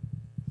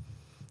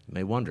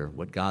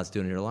what God's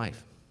doing in your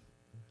life.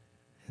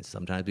 And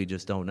sometimes we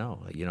just don't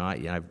know.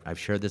 I've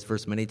shared this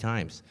verse many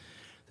times.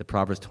 The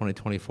Proverbs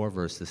 20:24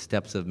 verse, the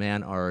steps of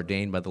man are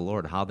ordained by the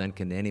Lord. How then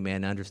can any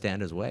man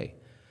understand his way?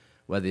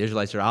 Whether the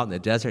Israelites are out in the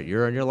desert,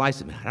 you're in your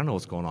life, man, I don't know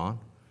what's going on.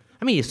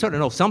 I mean, you sort of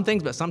know some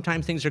things, but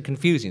sometimes things are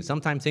confusing.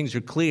 Sometimes things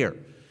are clear.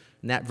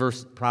 And that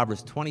verse,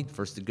 Proverbs 20,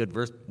 is a good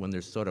verse when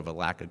there's sort of a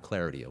lack of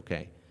clarity,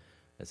 okay?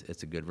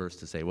 It's a good verse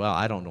to say, well,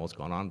 I don't know what's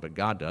going on, but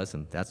God does,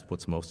 and that's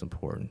what's most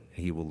important.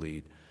 He will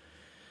lead.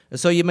 And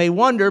so you may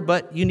wonder,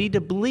 but you need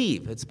to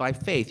believe. It's by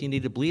faith. You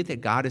need to believe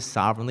that God is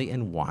sovereignly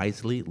and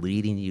wisely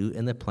leading you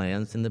in the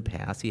plans and the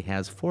paths he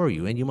has for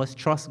you. And you must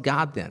trust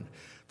God then,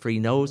 for he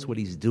knows what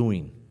he's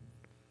doing.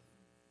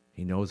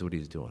 He knows what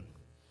he's doing.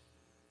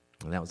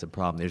 And that was the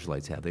problem the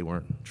Israelites had. They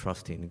weren't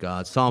trusting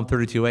God. Psalm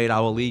 32:8, I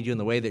will lead you in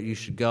the way that you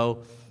should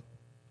go.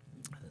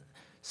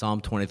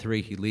 Psalm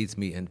 23, he leads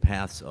me in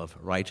paths of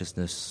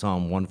righteousness.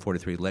 Psalm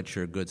 143, let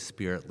your good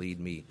spirit lead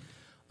me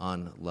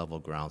on level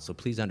ground. So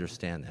please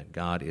understand that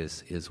God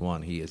is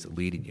one. He is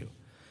leading you.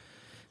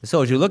 And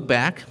so as you look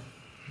back,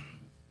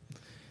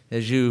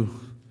 as you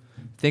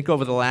think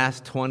over the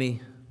last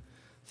 20,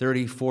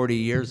 30, 40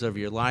 years of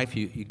your life,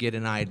 you get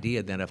an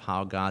idea then of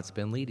how God's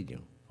been leading you,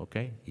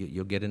 okay?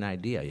 You'll get an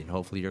idea, and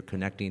hopefully you're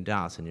connecting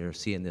dots, and you're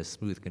seeing this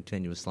smooth,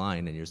 continuous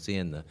line, and you're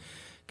seeing the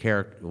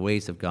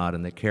ways of God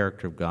and the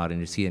character of God, and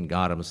you're seeing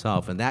God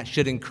himself. And that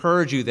should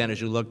encourage you then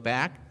as you look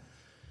back.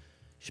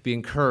 You should be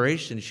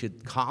encouraged, and it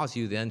should cause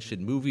you then,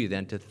 should move you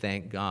then to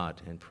thank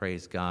God and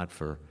praise God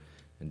for,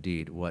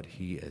 indeed, what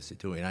he is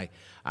doing.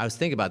 I was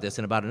thinking about this,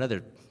 in about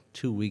another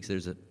 2 weeks,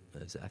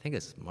 I think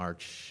it's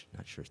March,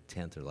 not sure,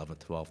 10th or 11th,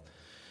 12th.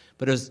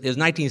 But it was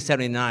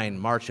 1979,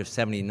 March of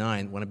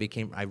 79,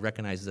 when I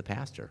recognized as a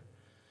pastor.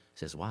 He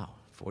says, wow,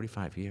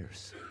 45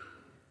 years.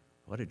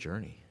 What a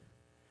journey.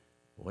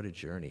 What a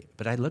journey.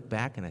 But I look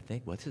back and I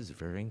think, well, this is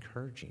very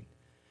encouraging.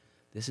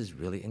 This is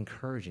really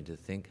encouraging to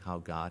think how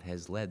God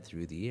has led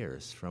through the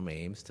years, from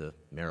Ames to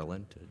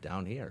Maryland to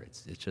down here.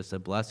 It's just a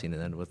blessing.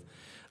 And then with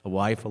a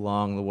wife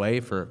along the way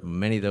for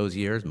many of those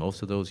years,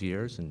 most of those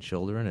years, and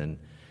children,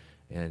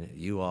 and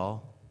you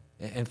all.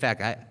 In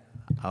fact, I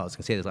was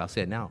going to say this, I'll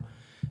say it now.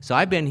 So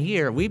we've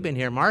been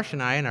here, Marcia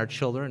and I and our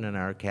children and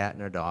our cat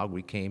and our dog,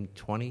 we came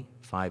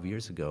 25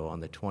 years ago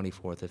on the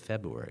 24th of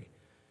February,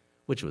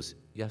 which was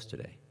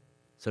yesterday.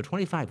 So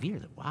 25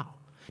 years, wow.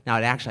 Now,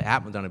 it actually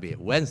happened on a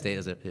Wednesday.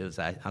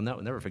 I'll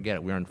never forget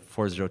it. We were in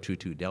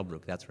 4022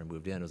 Delbrook. That's where we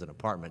moved in. It was an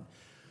apartment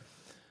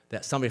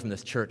that somebody from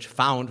this church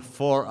found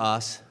for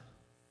us.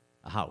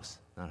 It wasn't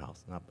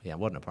an apartment.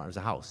 It was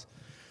a house.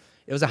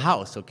 It was a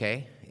house,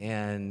 okay?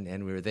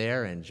 And we were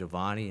there, and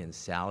Giovanni and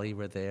Sally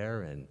were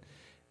there,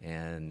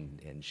 and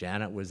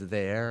Janet was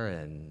there,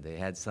 and they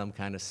had some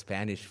kind of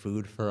Spanish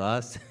food for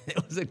us.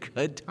 It was a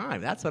good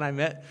time. That's when I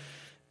met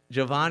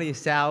Giovanni,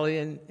 Sally,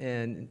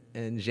 and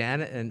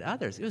Janet, and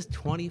others. It was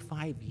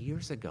 25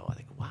 years ago. I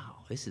think, wow,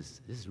 this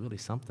is really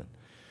something.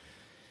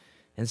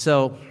 And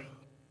so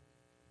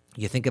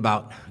you think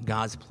about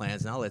God's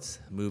plans. Now let's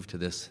move to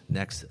this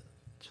next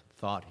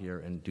thought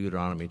here in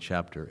Deuteronomy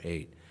chapter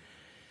 8.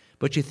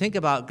 But you think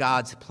about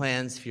God's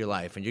plans for your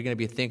life, and you're going to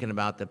be thinking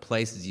about the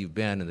places you've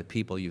been and the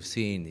people you've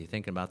seen. You're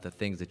thinking about the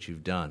things that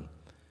you've done.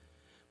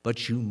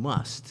 But you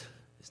must.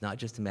 It's not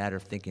just a matter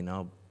of thinking,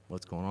 oh,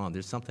 what's going on.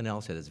 There's something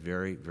else that is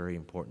very, very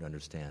important to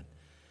understand.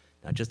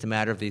 Not just a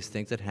matter of these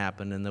things that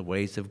happen in the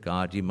ways of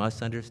God. You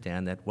must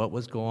understand that what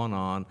was going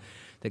on,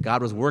 that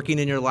God was working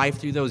in your life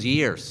through those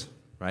years,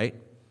 right?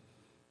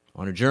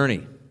 On a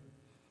journey.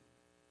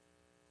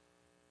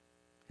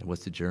 And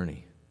what's the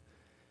journey?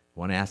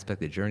 One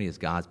aspect of the journey is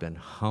God's been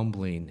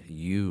humbling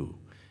you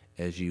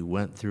as you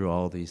went through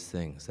all these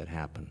things that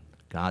happened.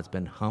 God's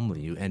been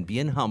humbling you. And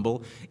being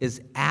humble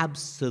is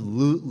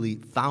absolutely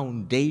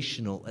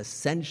foundational,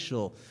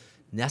 essential,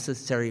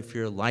 necessary for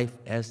your life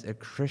as a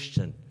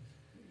Christian.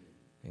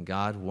 And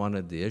God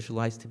wanted the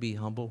Israelites to be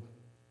humble.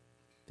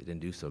 They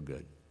didn't do so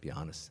good, be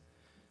honest.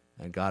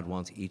 And God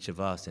wants each of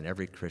us and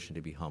every Christian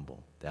to be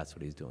humble. That's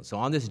what he's doing. So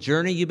on this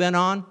journey you've been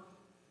on,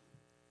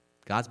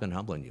 God's been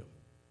humbling you.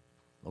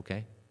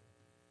 Okay?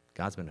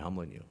 God's been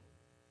humbling you.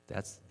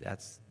 That's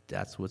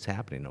what's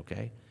happening,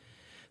 okay?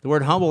 The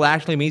word humble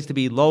actually means to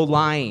be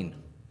low-lying,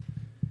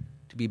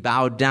 to be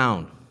bowed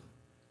down.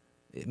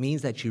 It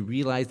means that you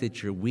realize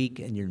that you're weak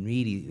and you're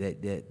needy,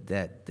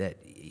 that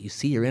you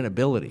see your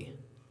inability.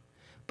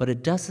 But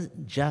it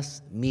doesn't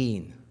just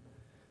mean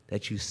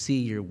that you see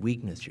your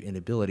weakness, your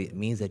inability. It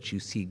means that you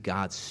see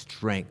God's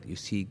strength, you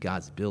see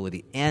God's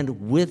ability.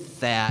 And with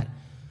that,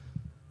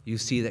 you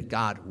see that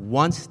God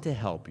wants to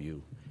help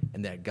you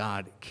and that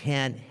God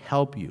can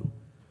help you.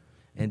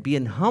 And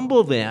being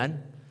humble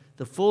then,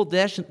 the full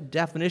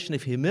definition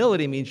of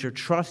humility means you're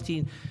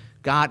trusting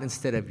God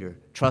instead of you're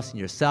trusting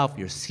yourself.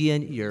 You're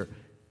seeing your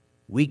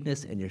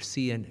weakness and you're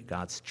seeing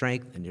God's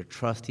strength, and you're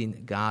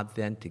trusting God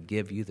then to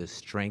give you the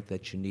strength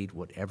that you need,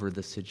 whatever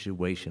the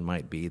situation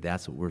might be.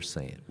 That's what we're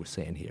saying. We're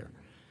saying here.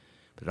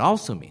 But it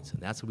also means,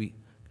 and that's what we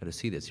got to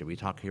see this here. We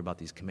talk here about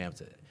these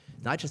commandments. It's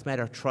not just a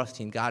matter of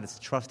trusting God, it's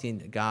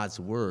trusting God's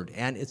word,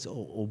 and it's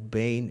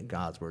obeying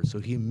God's word. So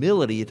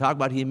humility, you talk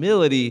about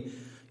humility,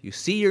 you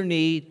see your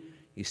need,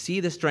 you see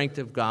the strength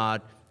of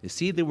God, you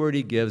see the word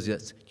he gives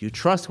us, you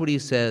trust what he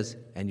says,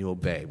 and you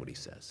obey what he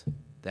says.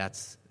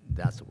 That's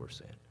what we're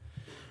saying.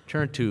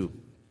 Turn to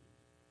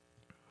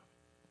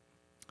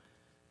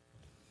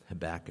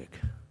Habakkuk.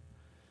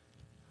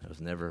 That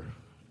was never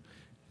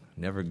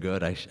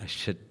good. I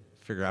should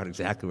figure out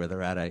exactly where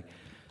they're at.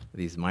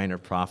 These minor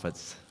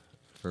prophets,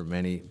 for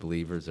many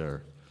believers,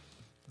 are,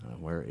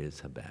 where is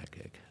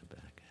Habakkuk?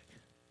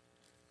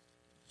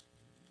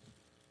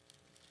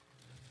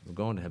 We're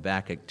going to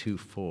Habakkuk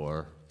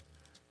 2:4.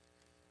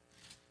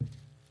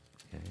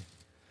 Okay,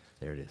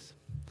 there it is.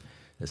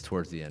 It's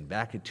towards the end.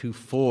 Habakkuk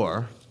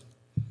 2:4.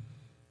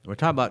 We're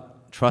talking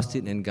about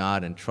trusting in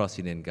God and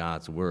trusting in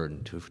God's word.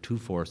 And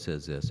 2:4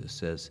 says this. It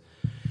says,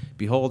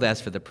 Behold, as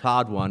for the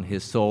proud one,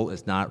 his soul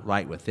is not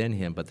right within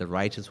him, but the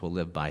righteous will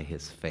live by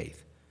his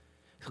faith.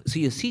 So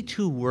you see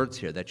two words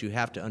here that you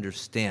have to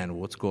understand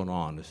what's going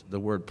on. The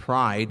word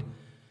pride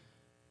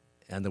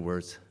and the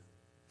words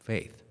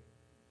faith.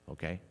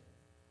 Okay?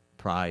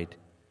 Pride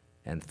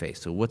and faith.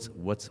 So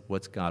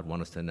what's God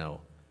want us to know?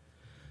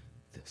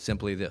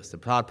 Simply this. The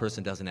proud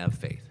person doesn't have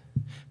faith.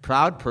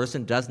 Proud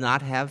person does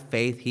not have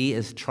faith. He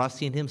is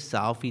trusting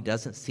himself. He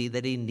doesn't see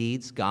that he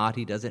needs God.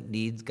 He doesn't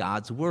need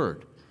God's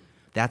word.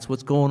 That's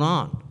what's going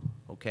on.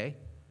 Okay?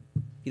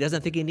 He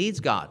doesn't think he needs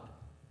God.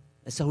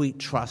 And so he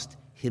trusts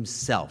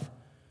himself.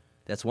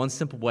 That's one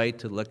simple way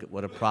to look at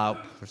what a proud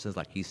person is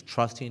like. He's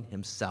trusting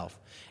himself.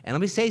 And let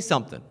me say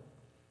something.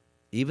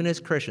 Even as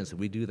Christians,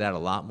 we do that a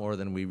lot more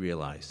than we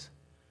realize.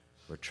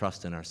 We're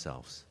trusting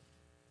ourselves.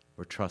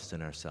 We're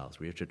trusting ourselves.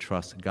 We have to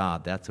trust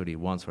God. That's what he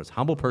wants for us.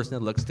 Humble person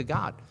that looks to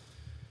God.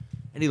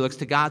 And he looks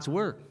to God's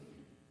word.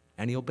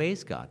 And he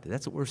obeys God.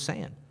 That's what we're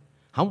saying.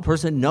 Humble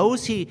person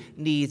knows he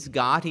needs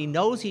God. He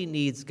knows he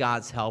needs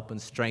God's help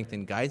and strength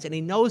and guidance. And he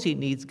knows he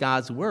needs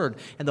God's word.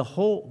 And the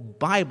whole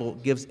Bible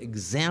gives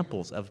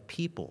examples of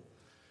people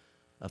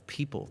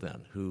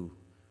then who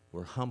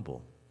were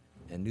humble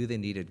and knew they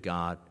needed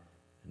God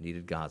and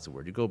needed God's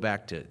word. You go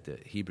back to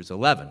Hebrews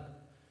 11.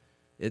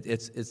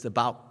 It's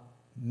about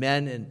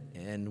men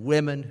and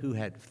women who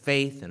had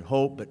faith and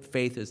hope, but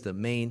faith is the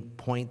main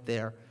point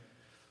there.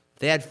 If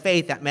they had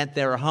faith, that meant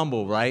they were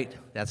humble, right?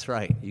 That's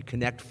right. You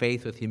connect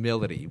faith with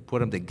humility. You put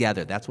them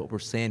together. That's what we're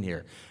saying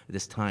here at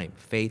this time.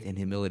 Faith and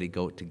humility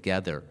go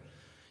together.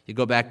 You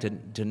go back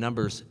to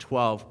Numbers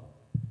 12,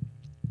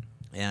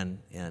 and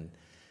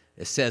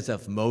it says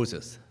of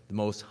Moses, the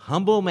most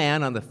humble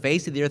man on the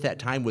face of the earth at that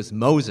time was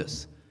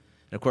Moses.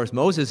 And of course,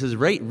 Moses is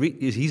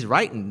he's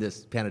writing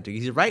this Pentateuch.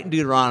 He's writing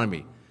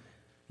Deuteronomy.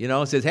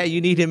 It says, hey,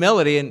 you need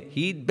humility, and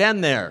he'd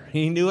been there.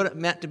 He knew what it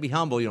meant to be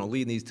humble,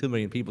 leading these 2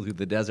 million people through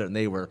the desert, and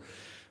they were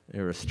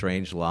a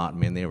strange lot. I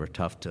mean, they were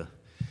tough to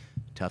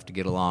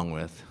get along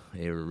with.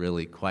 They were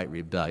really quite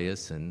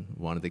rebellious and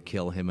wanted to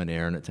kill him and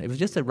Aaron. It was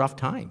just a rough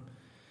time.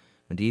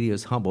 Indeed, he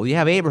was humble. You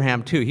have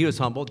Abraham, too. He was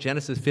humble.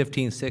 Genesis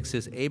 15:6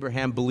 says,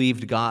 Abraham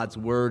believed God's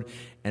word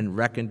and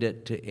reckoned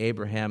it to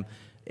Abraham,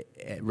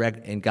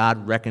 and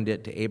God reckoned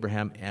it to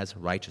Abraham as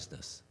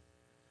righteousness.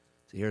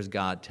 So here's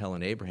God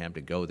telling Abraham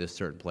to go this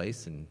certain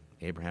place, and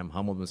Abraham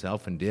humbled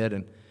himself and did.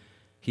 And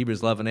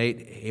Hebrews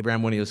 11:8,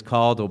 Abraham, when he was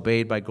called,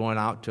 obeyed by going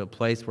out to a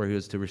place where he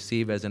was to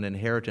receive as an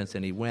inheritance,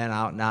 and he went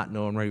out not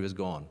knowing where he was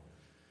going.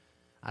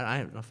 I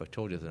don't know if I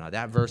told you this or not.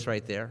 That verse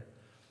right there,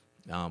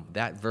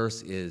 that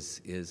verse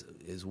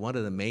is one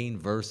of the main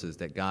verses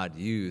that God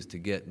used to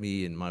get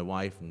me and my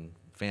wife and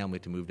family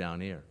to move down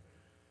here.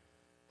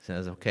 It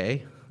says,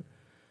 okay,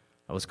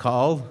 I was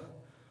called,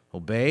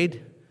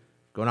 obeyed,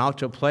 going out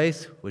to a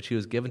place which he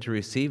was given to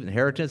receive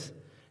inheritance, and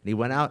he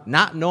went out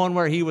not knowing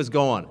where he was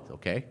going.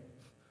 Okay,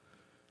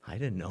 I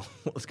didn't know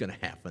what was going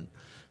to happen.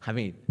 I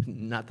mean,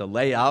 not the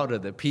layout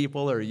of the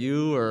people or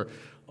you or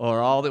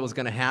all that was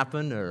going to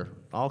happen or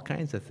all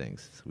kinds of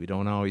things. We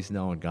don't always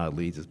know when God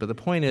leads us. But the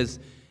point is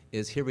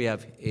here we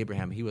have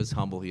Abraham. He was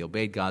humble. He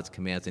obeyed God's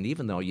commands. And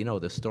even though you know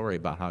the story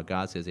about how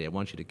God says, hey, I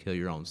want you to kill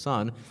your own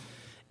son,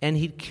 and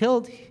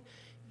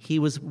he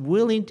was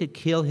willing to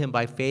kill him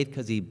by faith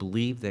because he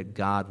believed that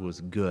God was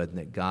good and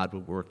that God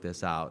would work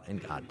this out,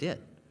 and God did.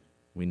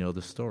 We know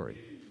the story.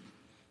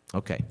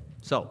 Okay,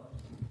 so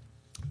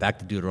back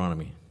to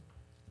Deuteronomy,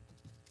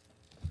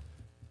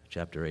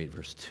 chapter 8,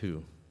 verse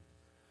 2.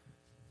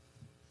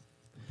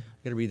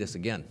 I'm going to read this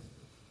again.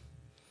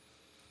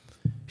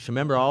 You shall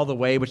remember all the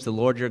way which the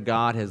Lord your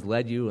God has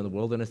led you in the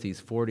wilderness these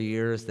 40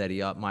 years, that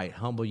he might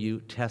humble you,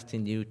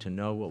 testing you to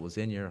know what was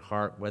in your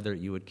heart, whether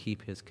you would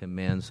keep his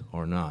commands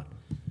or not.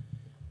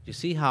 You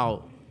see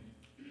how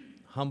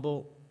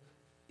humble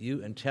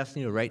you and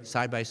testing you are right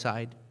side by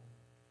side?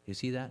 You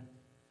see that?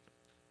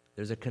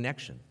 There's a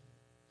connection.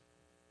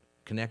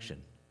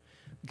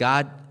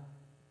 God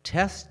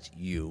tests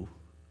you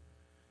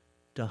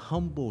to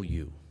humble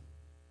you.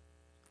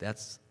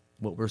 That's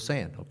what we're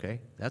saying, okay?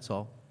 That's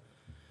all.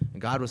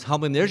 And God was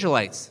humbling the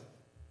Israelites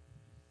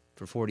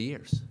for 40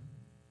 years.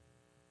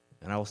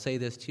 And I will say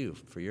this too,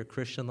 for your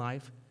Christian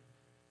life,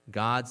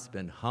 God's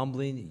been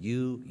humbling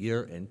you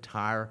your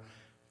entire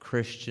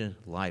Christian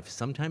life.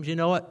 Sometimes you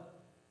know it,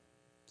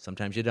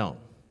 sometimes you don't.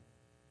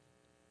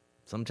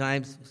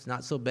 Sometimes it's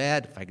not so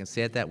bad, if I can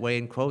say it that way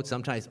in quotes.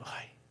 Sometimes,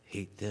 I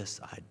hate this,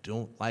 I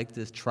don't like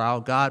this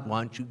trial. God,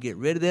 why don't you get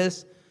rid of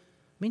this?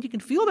 I mean, you can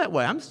feel that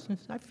way.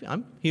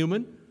 I'm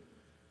human.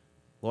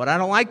 Lord, I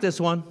don't like this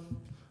one.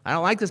 I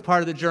don't like this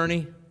part of the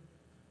journey.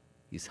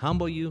 He's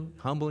humbling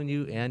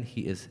you, and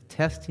he is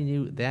testing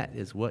you. That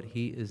is what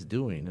he is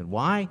doing. And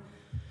why?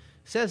 It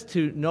says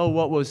to know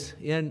what was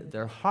in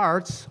their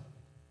hearts,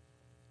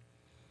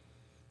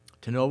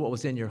 to know what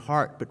was in your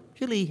heart, but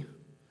really,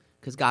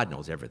 because God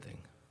knows everything,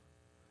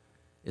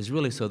 is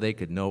really so they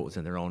could know what was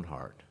in their own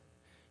heart.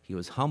 He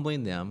was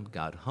humbling them.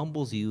 God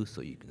humbles you so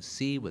you can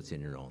see what's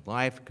in your own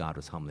life. God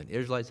was humbling the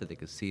Israelites so they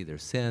could see their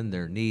sin,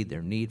 their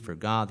need for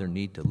God, their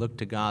need to look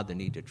to God, their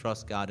need to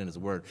trust God in His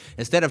Word.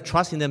 Instead of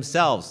trusting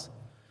themselves,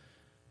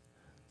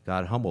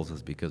 God humbles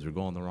us because we're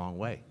going the wrong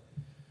way.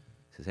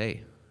 He says,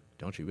 hey,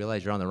 don't you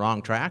realize you're on the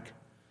wrong track?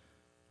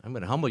 I'm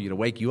going to humble you to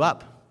wake you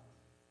up,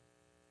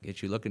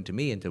 get you looking to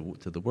me and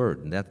to the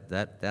Word. And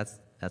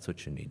that's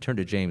what you need. Turn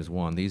to James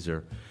 1.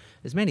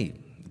 There's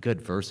many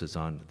good verses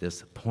on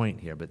this point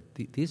here, but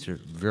these are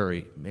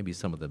maybe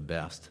some of the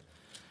best.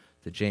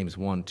 The James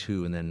 1,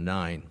 2, and then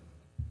 9.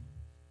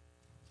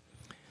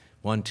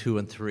 1, 2,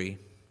 and 3.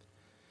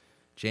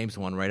 James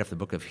 1, right off the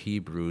book of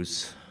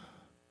Hebrews.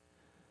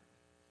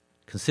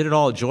 Consider it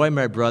all joy,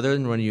 my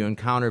brethren, when you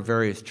encounter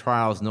various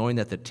trials, knowing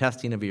that the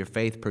testing of your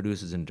faith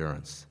produces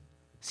endurance.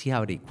 See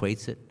how it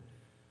equates it?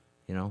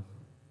 You're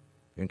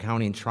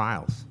encountering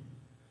trials.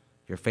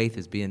 Your faith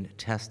is being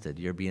tested.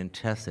 You're being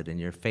tested, and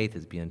your faith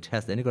is being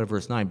tested. Then you go to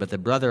verse 9. But the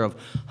brother of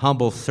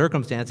humble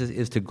circumstances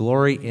is to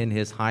glory in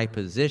his high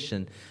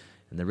position,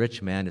 and the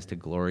rich man is to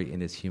glory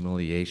in his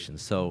humiliation.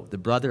 So the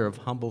brother of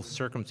humble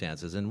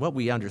circumstances, and what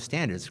we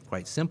understand is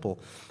quite simple,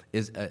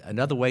 is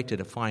another way to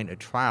define a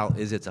trial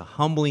is it's a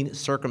humbling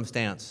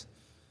circumstance.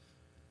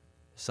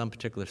 Some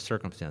particular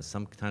circumstance,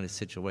 some kind of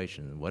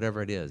situation,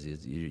 whatever it is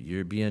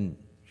you're being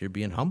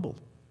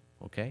humbled,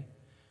 okay?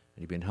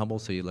 You're being humble,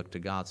 so you look to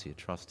God, so you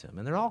trust Him.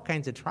 And there are all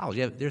kinds of trials.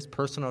 There's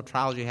personal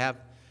trials. You have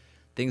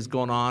things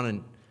going on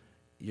in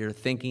your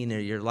thinking or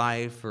your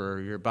life or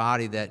your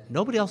body that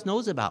nobody else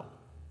knows about.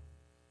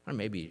 Or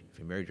maybe if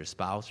you married your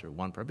spouse or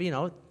one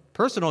person,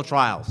 personal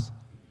trials.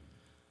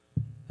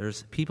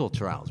 There's people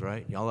trials,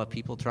 right? Y'all have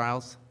people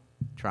trials?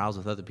 Trials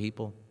with other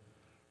people?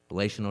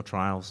 Relational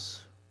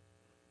trials?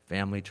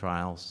 Family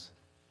trials?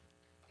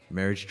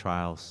 Marriage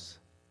trials?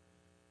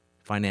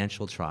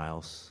 Financial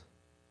trials?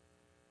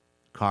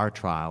 Car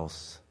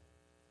trials,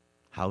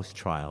 house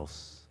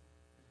trials,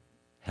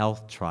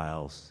 health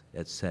trials,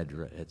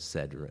 etc.,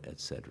 etc.,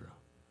 etc.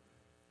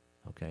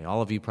 Okay,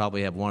 all of you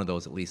probably have one of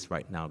those at least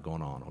right now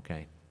going on,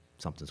 okay?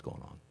 Something's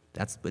going on.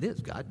 That's what it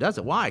is. God does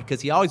it. Why?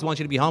 Because He always wants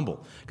you to be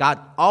humble. God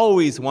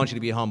always wants you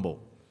to be humble.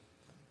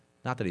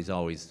 Not that He's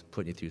always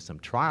putting you through some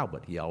trial,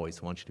 but He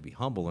always wants you to be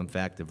humble. In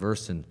fact, the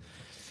verse in,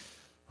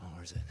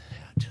 where's it?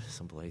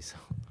 Someplace.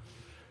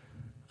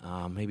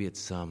 Maybe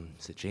is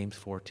it James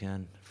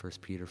 4:10, 1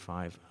 Peter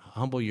 5?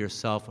 Humble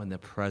yourself in the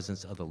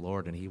presence of the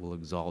Lord, and He will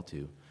exalt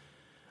you.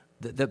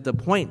 The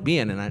point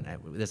being, and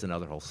there's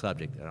another whole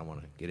subject, I don't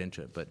want to get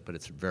into it, but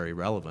it's very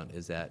relevant,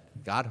 is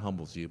that God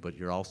humbles you, but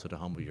you're also to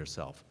humble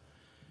yourself.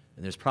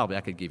 And there's probably,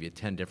 I could give you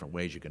 10 different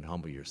ways you can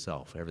humble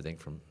yourself. Everything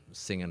from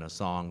singing a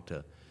song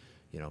to,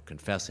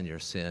 confessing your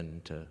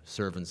sin to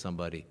serving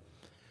somebody.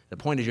 The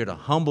point is you're to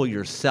humble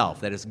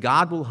yourself. That is,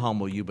 God will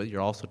humble you, but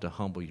you're also to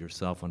humble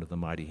yourself under the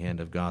mighty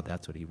hand of God.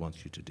 That's what He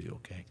wants you to do,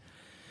 okay?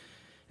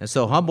 And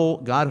so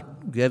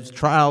God gives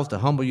trials to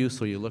humble you,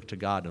 so you look to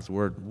God and His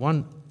Word.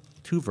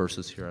 2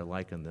 verses here I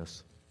like in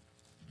this.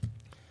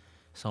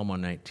 Psalm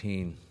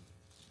 119,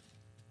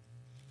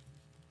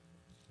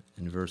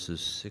 in verses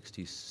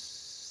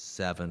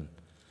 67,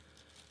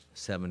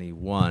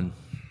 71.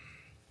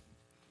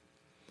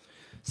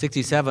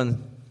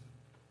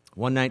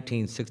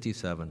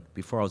 119:67.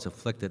 Before I was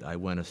afflicted, I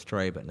went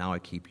astray, but now I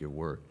keep your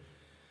word.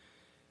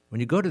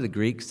 When you go to the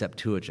Greek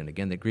Septuagint,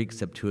 again, the Greek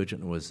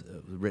Septuagint was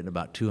written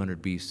about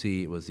 200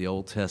 BC. It was the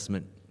Old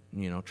Testament,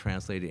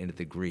 translated into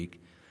the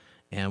Greek.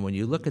 And when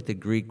you look at the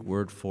Greek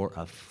word for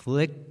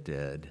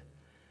afflicted,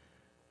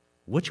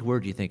 which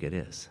word do you think it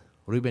is?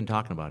 What have we been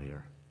talking about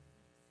here?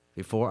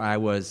 Before I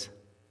was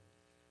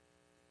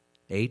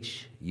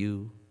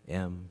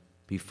H-U-M.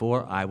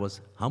 Before I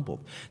was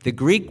humbled. The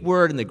Greek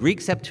word in the Greek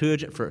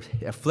Septuagint for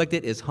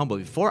afflicted is humble.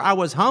 Before I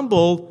was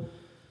humbled,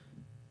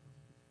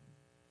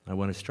 I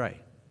went astray.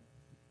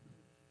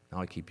 Now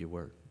I keep your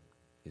word.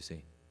 You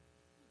see?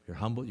 You're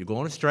humbled. You're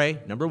going astray,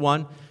 number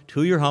 1.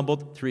 2, you're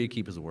humbled. 3, you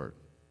keep His word.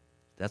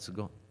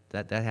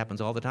 That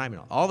happens all the time.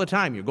 All the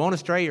time. You're going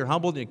astray, you're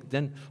humbled,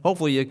 then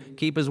hopefully you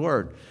keep His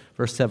word.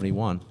 Verse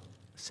 71,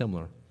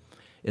 similar.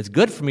 It's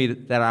good for me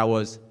that I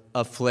was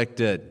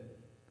afflicted.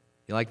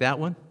 You like that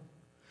one?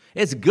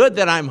 It's good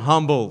that I'm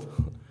humbled,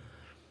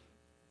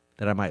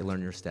 that I might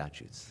learn your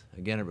statutes.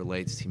 Again, it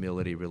relates,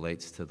 humility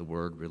relates to the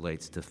word,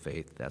 relates to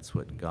faith. That's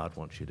what God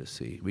wants you to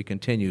see. We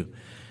continue,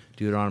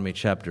 Deuteronomy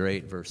chapter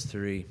 8, verse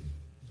 3.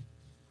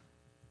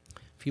 A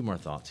few more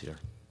thoughts here.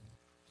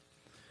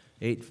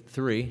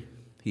 8:3,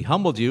 He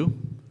humbled you,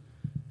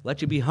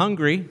 let you be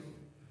hungry,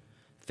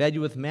 fed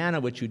you with manna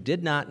which you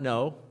did not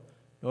know,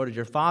 nor did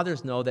your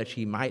fathers know, that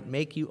He might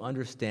make you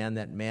understand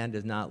that man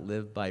does not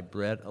live by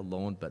bread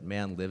alone, but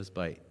man lives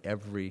by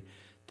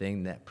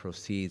everything that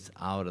proceeds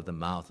out of the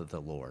mouth of the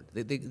Lord.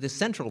 The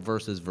central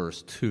verse is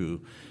verse 2,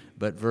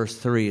 but verse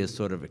 3 is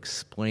sort of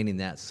explaining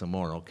that some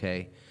more,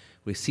 okay?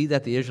 We see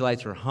that the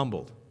Israelites were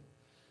humbled.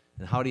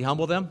 And how did He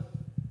humble them?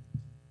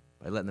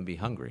 By letting them be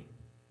hungry.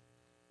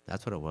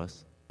 That's what it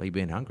was, by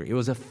being hungry. It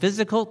was a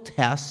physical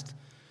test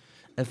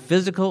a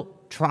physical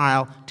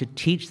trial to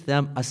teach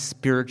them a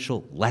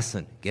spiritual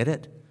lesson. Get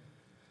it?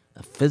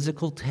 A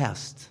physical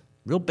test.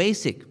 Real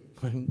basic.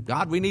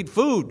 God, we need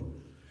food.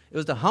 It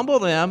was to humble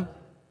them,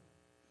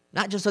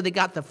 not just so they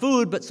got the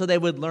food, but so they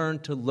would learn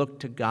to look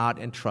to God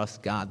and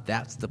trust God.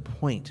 That's the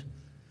point.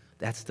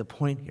 That's the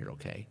point here,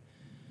 okay?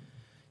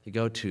 You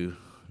go to,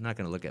 I'm not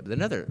going to look at it, but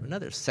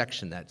another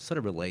section that sort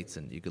of relates,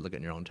 and you could look at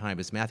in your own time,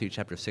 is Matthew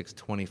chapter 6,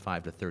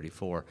 25 to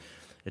 34.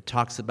 It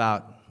talks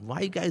about, why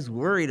are you guys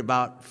worried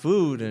about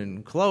food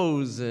and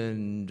clothes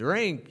and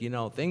drink,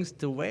 things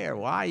to wear?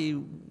 Why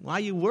are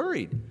you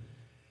worried?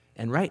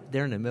 And right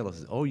there in the middle it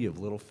says, oh, you have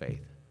little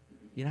faith.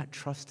 You're not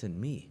trusting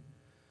me.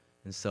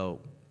 And so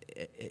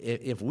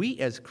if we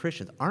as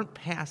Christians aren't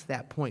past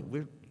that point,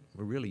 we're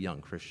really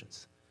young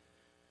Christians.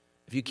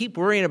 If you keep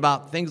worrying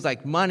about things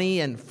like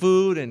money and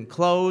food and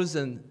clothes,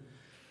 and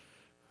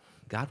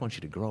God wants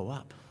you to grow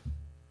up.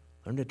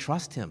 Learn to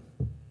trust him.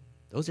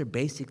 Those are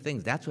basic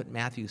things. That's what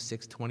Matthew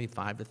 6,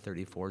 25 to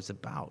 34 is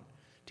about,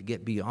 to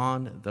get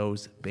beyond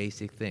those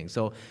basic things.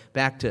 So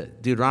back to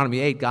Deuteronomy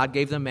 8, God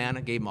gave them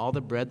manna, gave them all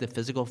the bread, the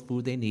physical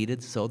food they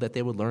needed, so that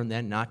they would learn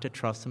then not to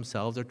trust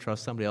themselves or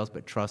trust somebody else,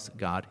 but trust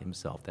God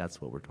himself.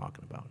 That's what we're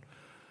talking about.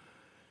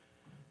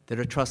 They're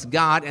to trust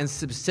God, and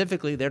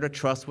specifically, they're to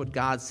trust what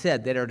God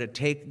said. They're to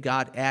take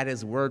God at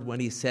his word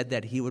when he said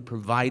that he would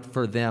provide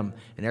for them.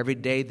 And every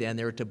day then,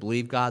 they're to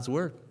believe God's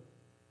word.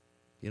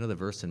 You know the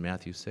verse in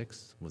Matthew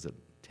 6? Was it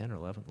 10 or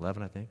 11?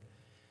 11, I think.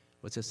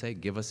 What's it say?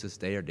 Give us this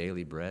day our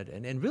daily bread.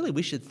 And really,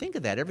 we should think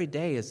of that every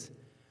day as,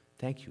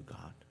 thank you,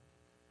 God.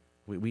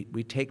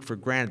 We take for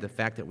granted the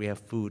fact that we have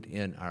food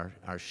in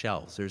our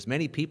shelves. There's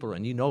many people,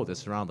 and you know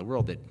this around the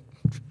world, that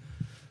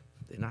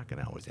they're not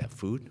going to always have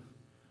food.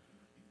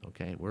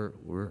 Okay,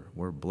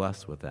 we're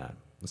blessed with that.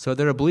 So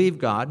they're to believe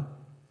God,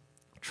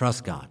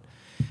 trust God.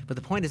 But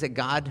the point is that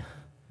God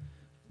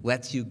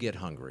lets you get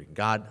hungry.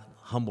 God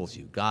humbles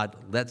you. God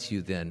lets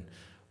you then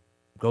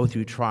go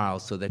through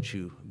trials so that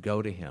you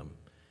go to him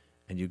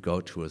and you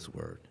go to his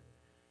word.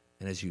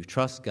 And as you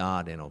trust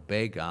God and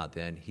obey God,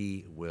 then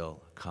he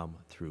will come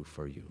through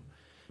for you.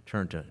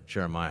 Turn to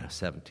Jeremiah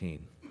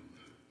 17.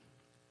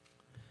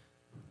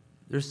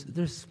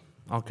 There's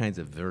all kinds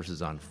of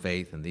verses on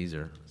faith, and these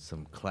are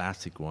some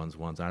classic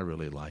ones I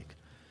really like.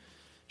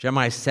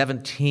 Jeremiah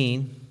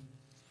 17.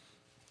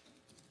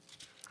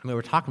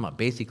 We're talking about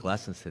basic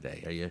lessons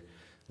today. Are you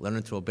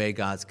learning to obey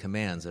God's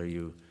commands? Are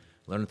you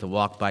learning to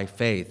walk by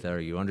faith? Are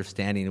you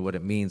understanding what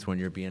it means when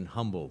you're being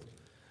humbled?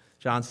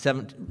 Jeremiah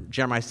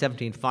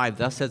 17:5.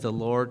 Thus says the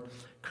Lord,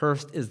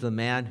 cursed is the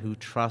man who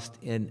trusts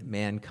in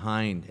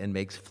mankind and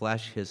makes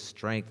flesh his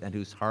strength, and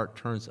whose heart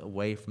turns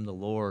away from the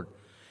Lord.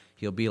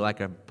 He'll be like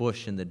a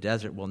bush in the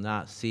desert, will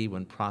not see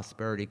when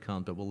prosperity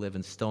comes, but will live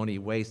in stony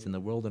waste in the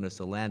wilderness,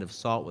 a land of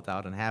salt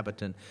without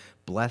inhabitant.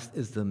 Blessed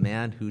is the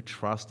man who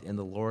trusts in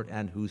the Lord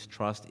and whose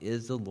trust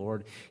is the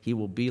Lord. He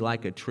will be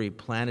like a tree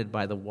planted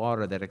by the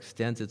water that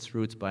extends its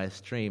roots by a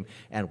stream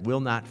and will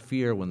not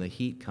fear when the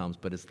heat comes,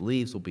 but its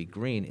leaves will be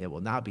green. It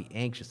will not be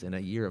anxious in a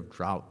year of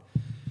drought,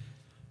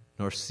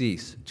 nor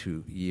cease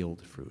to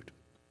yield fruit.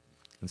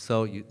 And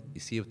so you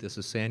see what this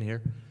is saying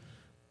here?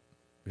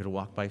 You're to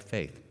walk by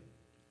faith.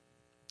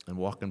 And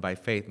walking by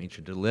faith means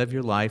you're to live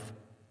your life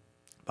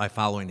by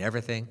following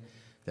everything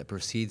that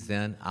proceeds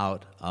then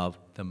out of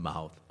the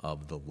mouth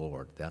of the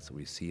Lord. That's what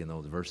we see in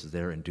those verses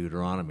there in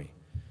Deuteronomy.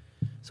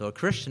 So a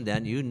Christian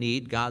then, you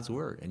need God's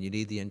word, and you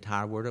need the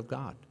entire word of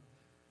God.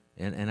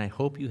 And I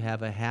hope you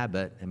have a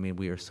habit.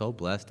 We are so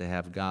blessed to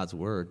have God's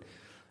word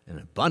in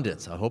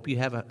abundance. I hope you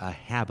have a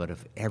habit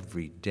of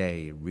every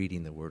day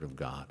reading the word of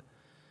God.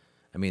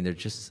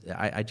 This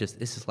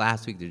is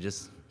last week,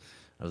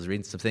 I was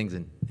reading some things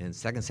in 2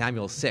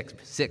 Samuel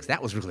 6.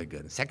 That was really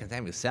good. And 2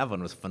 Samuel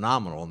 7 was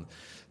phenomenal. And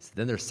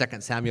then there's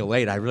 2 Samuel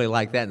 8. I really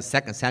like that.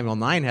 And 2 Samuel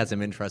 9 has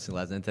some interesting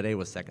lessons. And today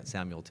was 2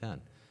 Samuel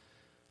 10,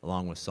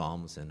 along with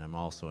Psalms. And I'm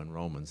also in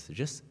Romans. They're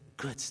just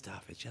good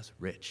stuff. It's just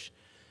rich.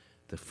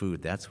 The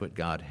food, that's what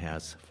God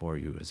has for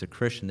you. As a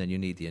Christian, then you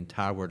need the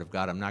entire Word of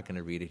God. I'm not going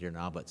to read it here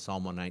now, but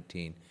Psalm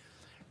 119.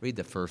 Read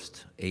the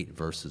first 8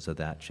 verses of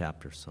that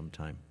chapter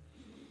sometime.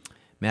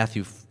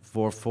 Matthew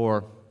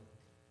 4:4.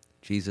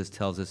 Jesus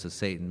tells us of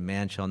Satan,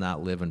 man shall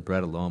not live in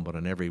bread alone, but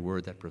on every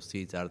word that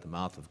proceeds out of the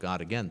mouth of God.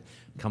 Again,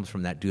 comes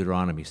from that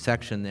Deuteronomy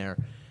section there.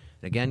 And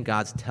again,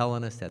 God's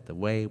telling us that the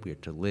way we are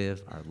to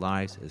live our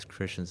lives as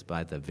Christians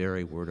by the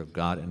very word of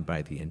God and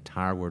by the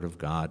entire word of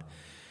God.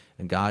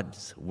 And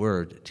God's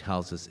word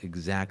tells us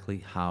exactly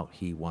how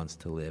he wants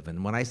to live.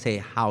 And when I say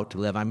how to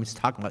live, I'm just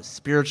talking about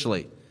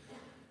spiritually.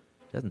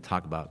 It doesn't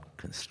talk about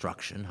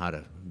construction, how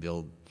to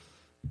build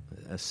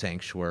a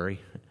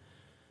sanctuary.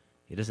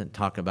 He doesn't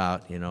talk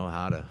about,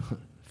 how to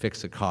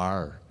fix a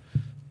car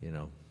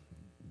or,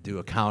 do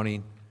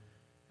accounting.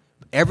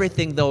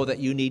 Everything, though, that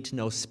you need to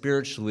know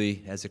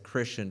spiritually as a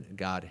Christian,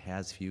 God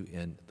has for you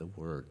in the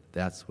Word.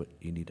 That's what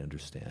you need to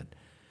understand.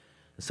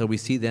 So we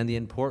see then the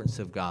importance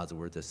of God's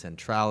Word, the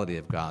centrality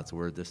of God's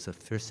Word, the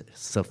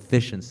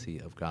sufficiency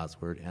of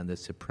God's Word, and the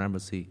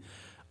supremacy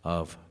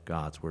of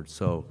God's Word.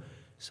 So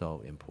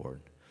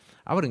important.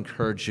 I would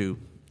encourage you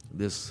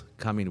this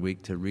coming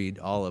week to read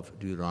all of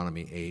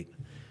Deuteronomy 8.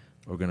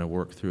 We're going to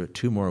work through it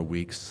 2 more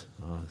weeks,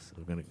 so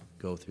we're going to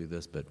go through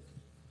this. But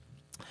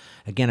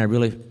again, I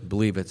really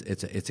believe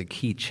it's a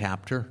key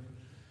chapter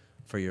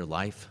for your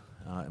life.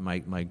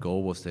 My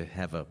goal was to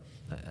have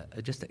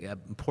just an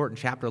important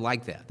chapter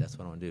like that. That's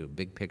what I want to do, a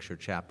big picture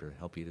chapter,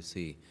 help you to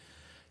see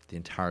the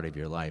entirety of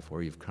your life,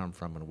 where you've come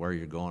from and where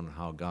you're going and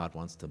how God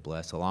wants to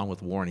bless, along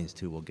with warnings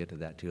too. We'll get to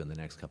that too in the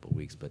next couple of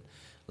weeks, but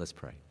let's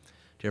pray.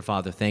 Dear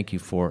Father, thank you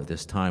for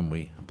this time.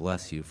 We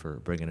bless you for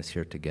bringing us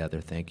here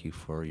together. Thank you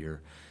for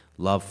your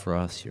love for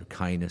us, your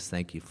kindness.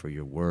 Thank you for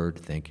your word.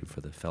 Thank you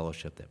for the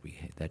fellowship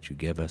that you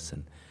give us,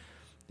 and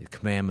the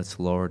commandments,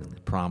 Lord, and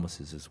the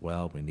promises as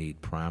well. We need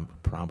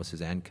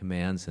promises and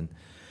commands. And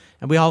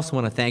we also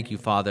want to thank you,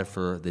 Father,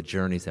 for the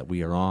journeys that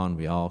we are on.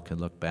 We all can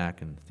look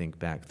back and think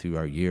back through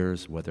our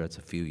years, whether it's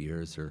a few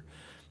years or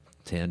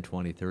 10,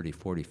 20, 30,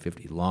 40,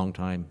 50, long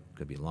time.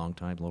 Could be a long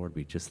time, Lord.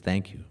 We just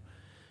thank you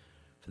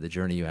for the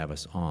journey you have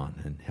us on,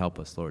 and help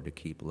us, Lord, to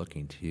keep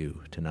looking to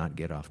you, to not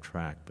get off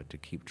track, but to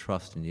keep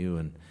trusting you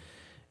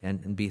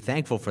and be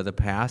thankful for the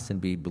past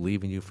and be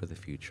believing you for the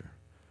future.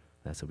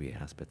 That's what we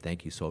ask. But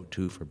thank you so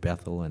too for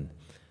Bethel and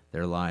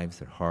their lives,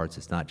 their hearts.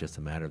 It's not just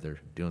a matter of they're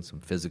doing some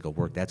physical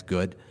work. That's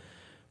good.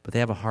 But they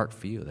have a heart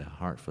for you, a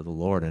heart for the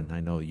Lord, and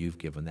I know you've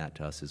given that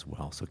to us as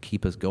well. So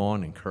keep us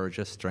going, encourage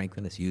us,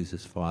 strengthen us, use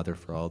us, Father,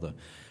 for all the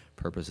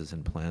purposes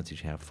and plans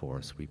that you have for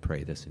us. We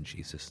pray this in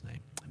Jesus'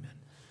 name. Amen.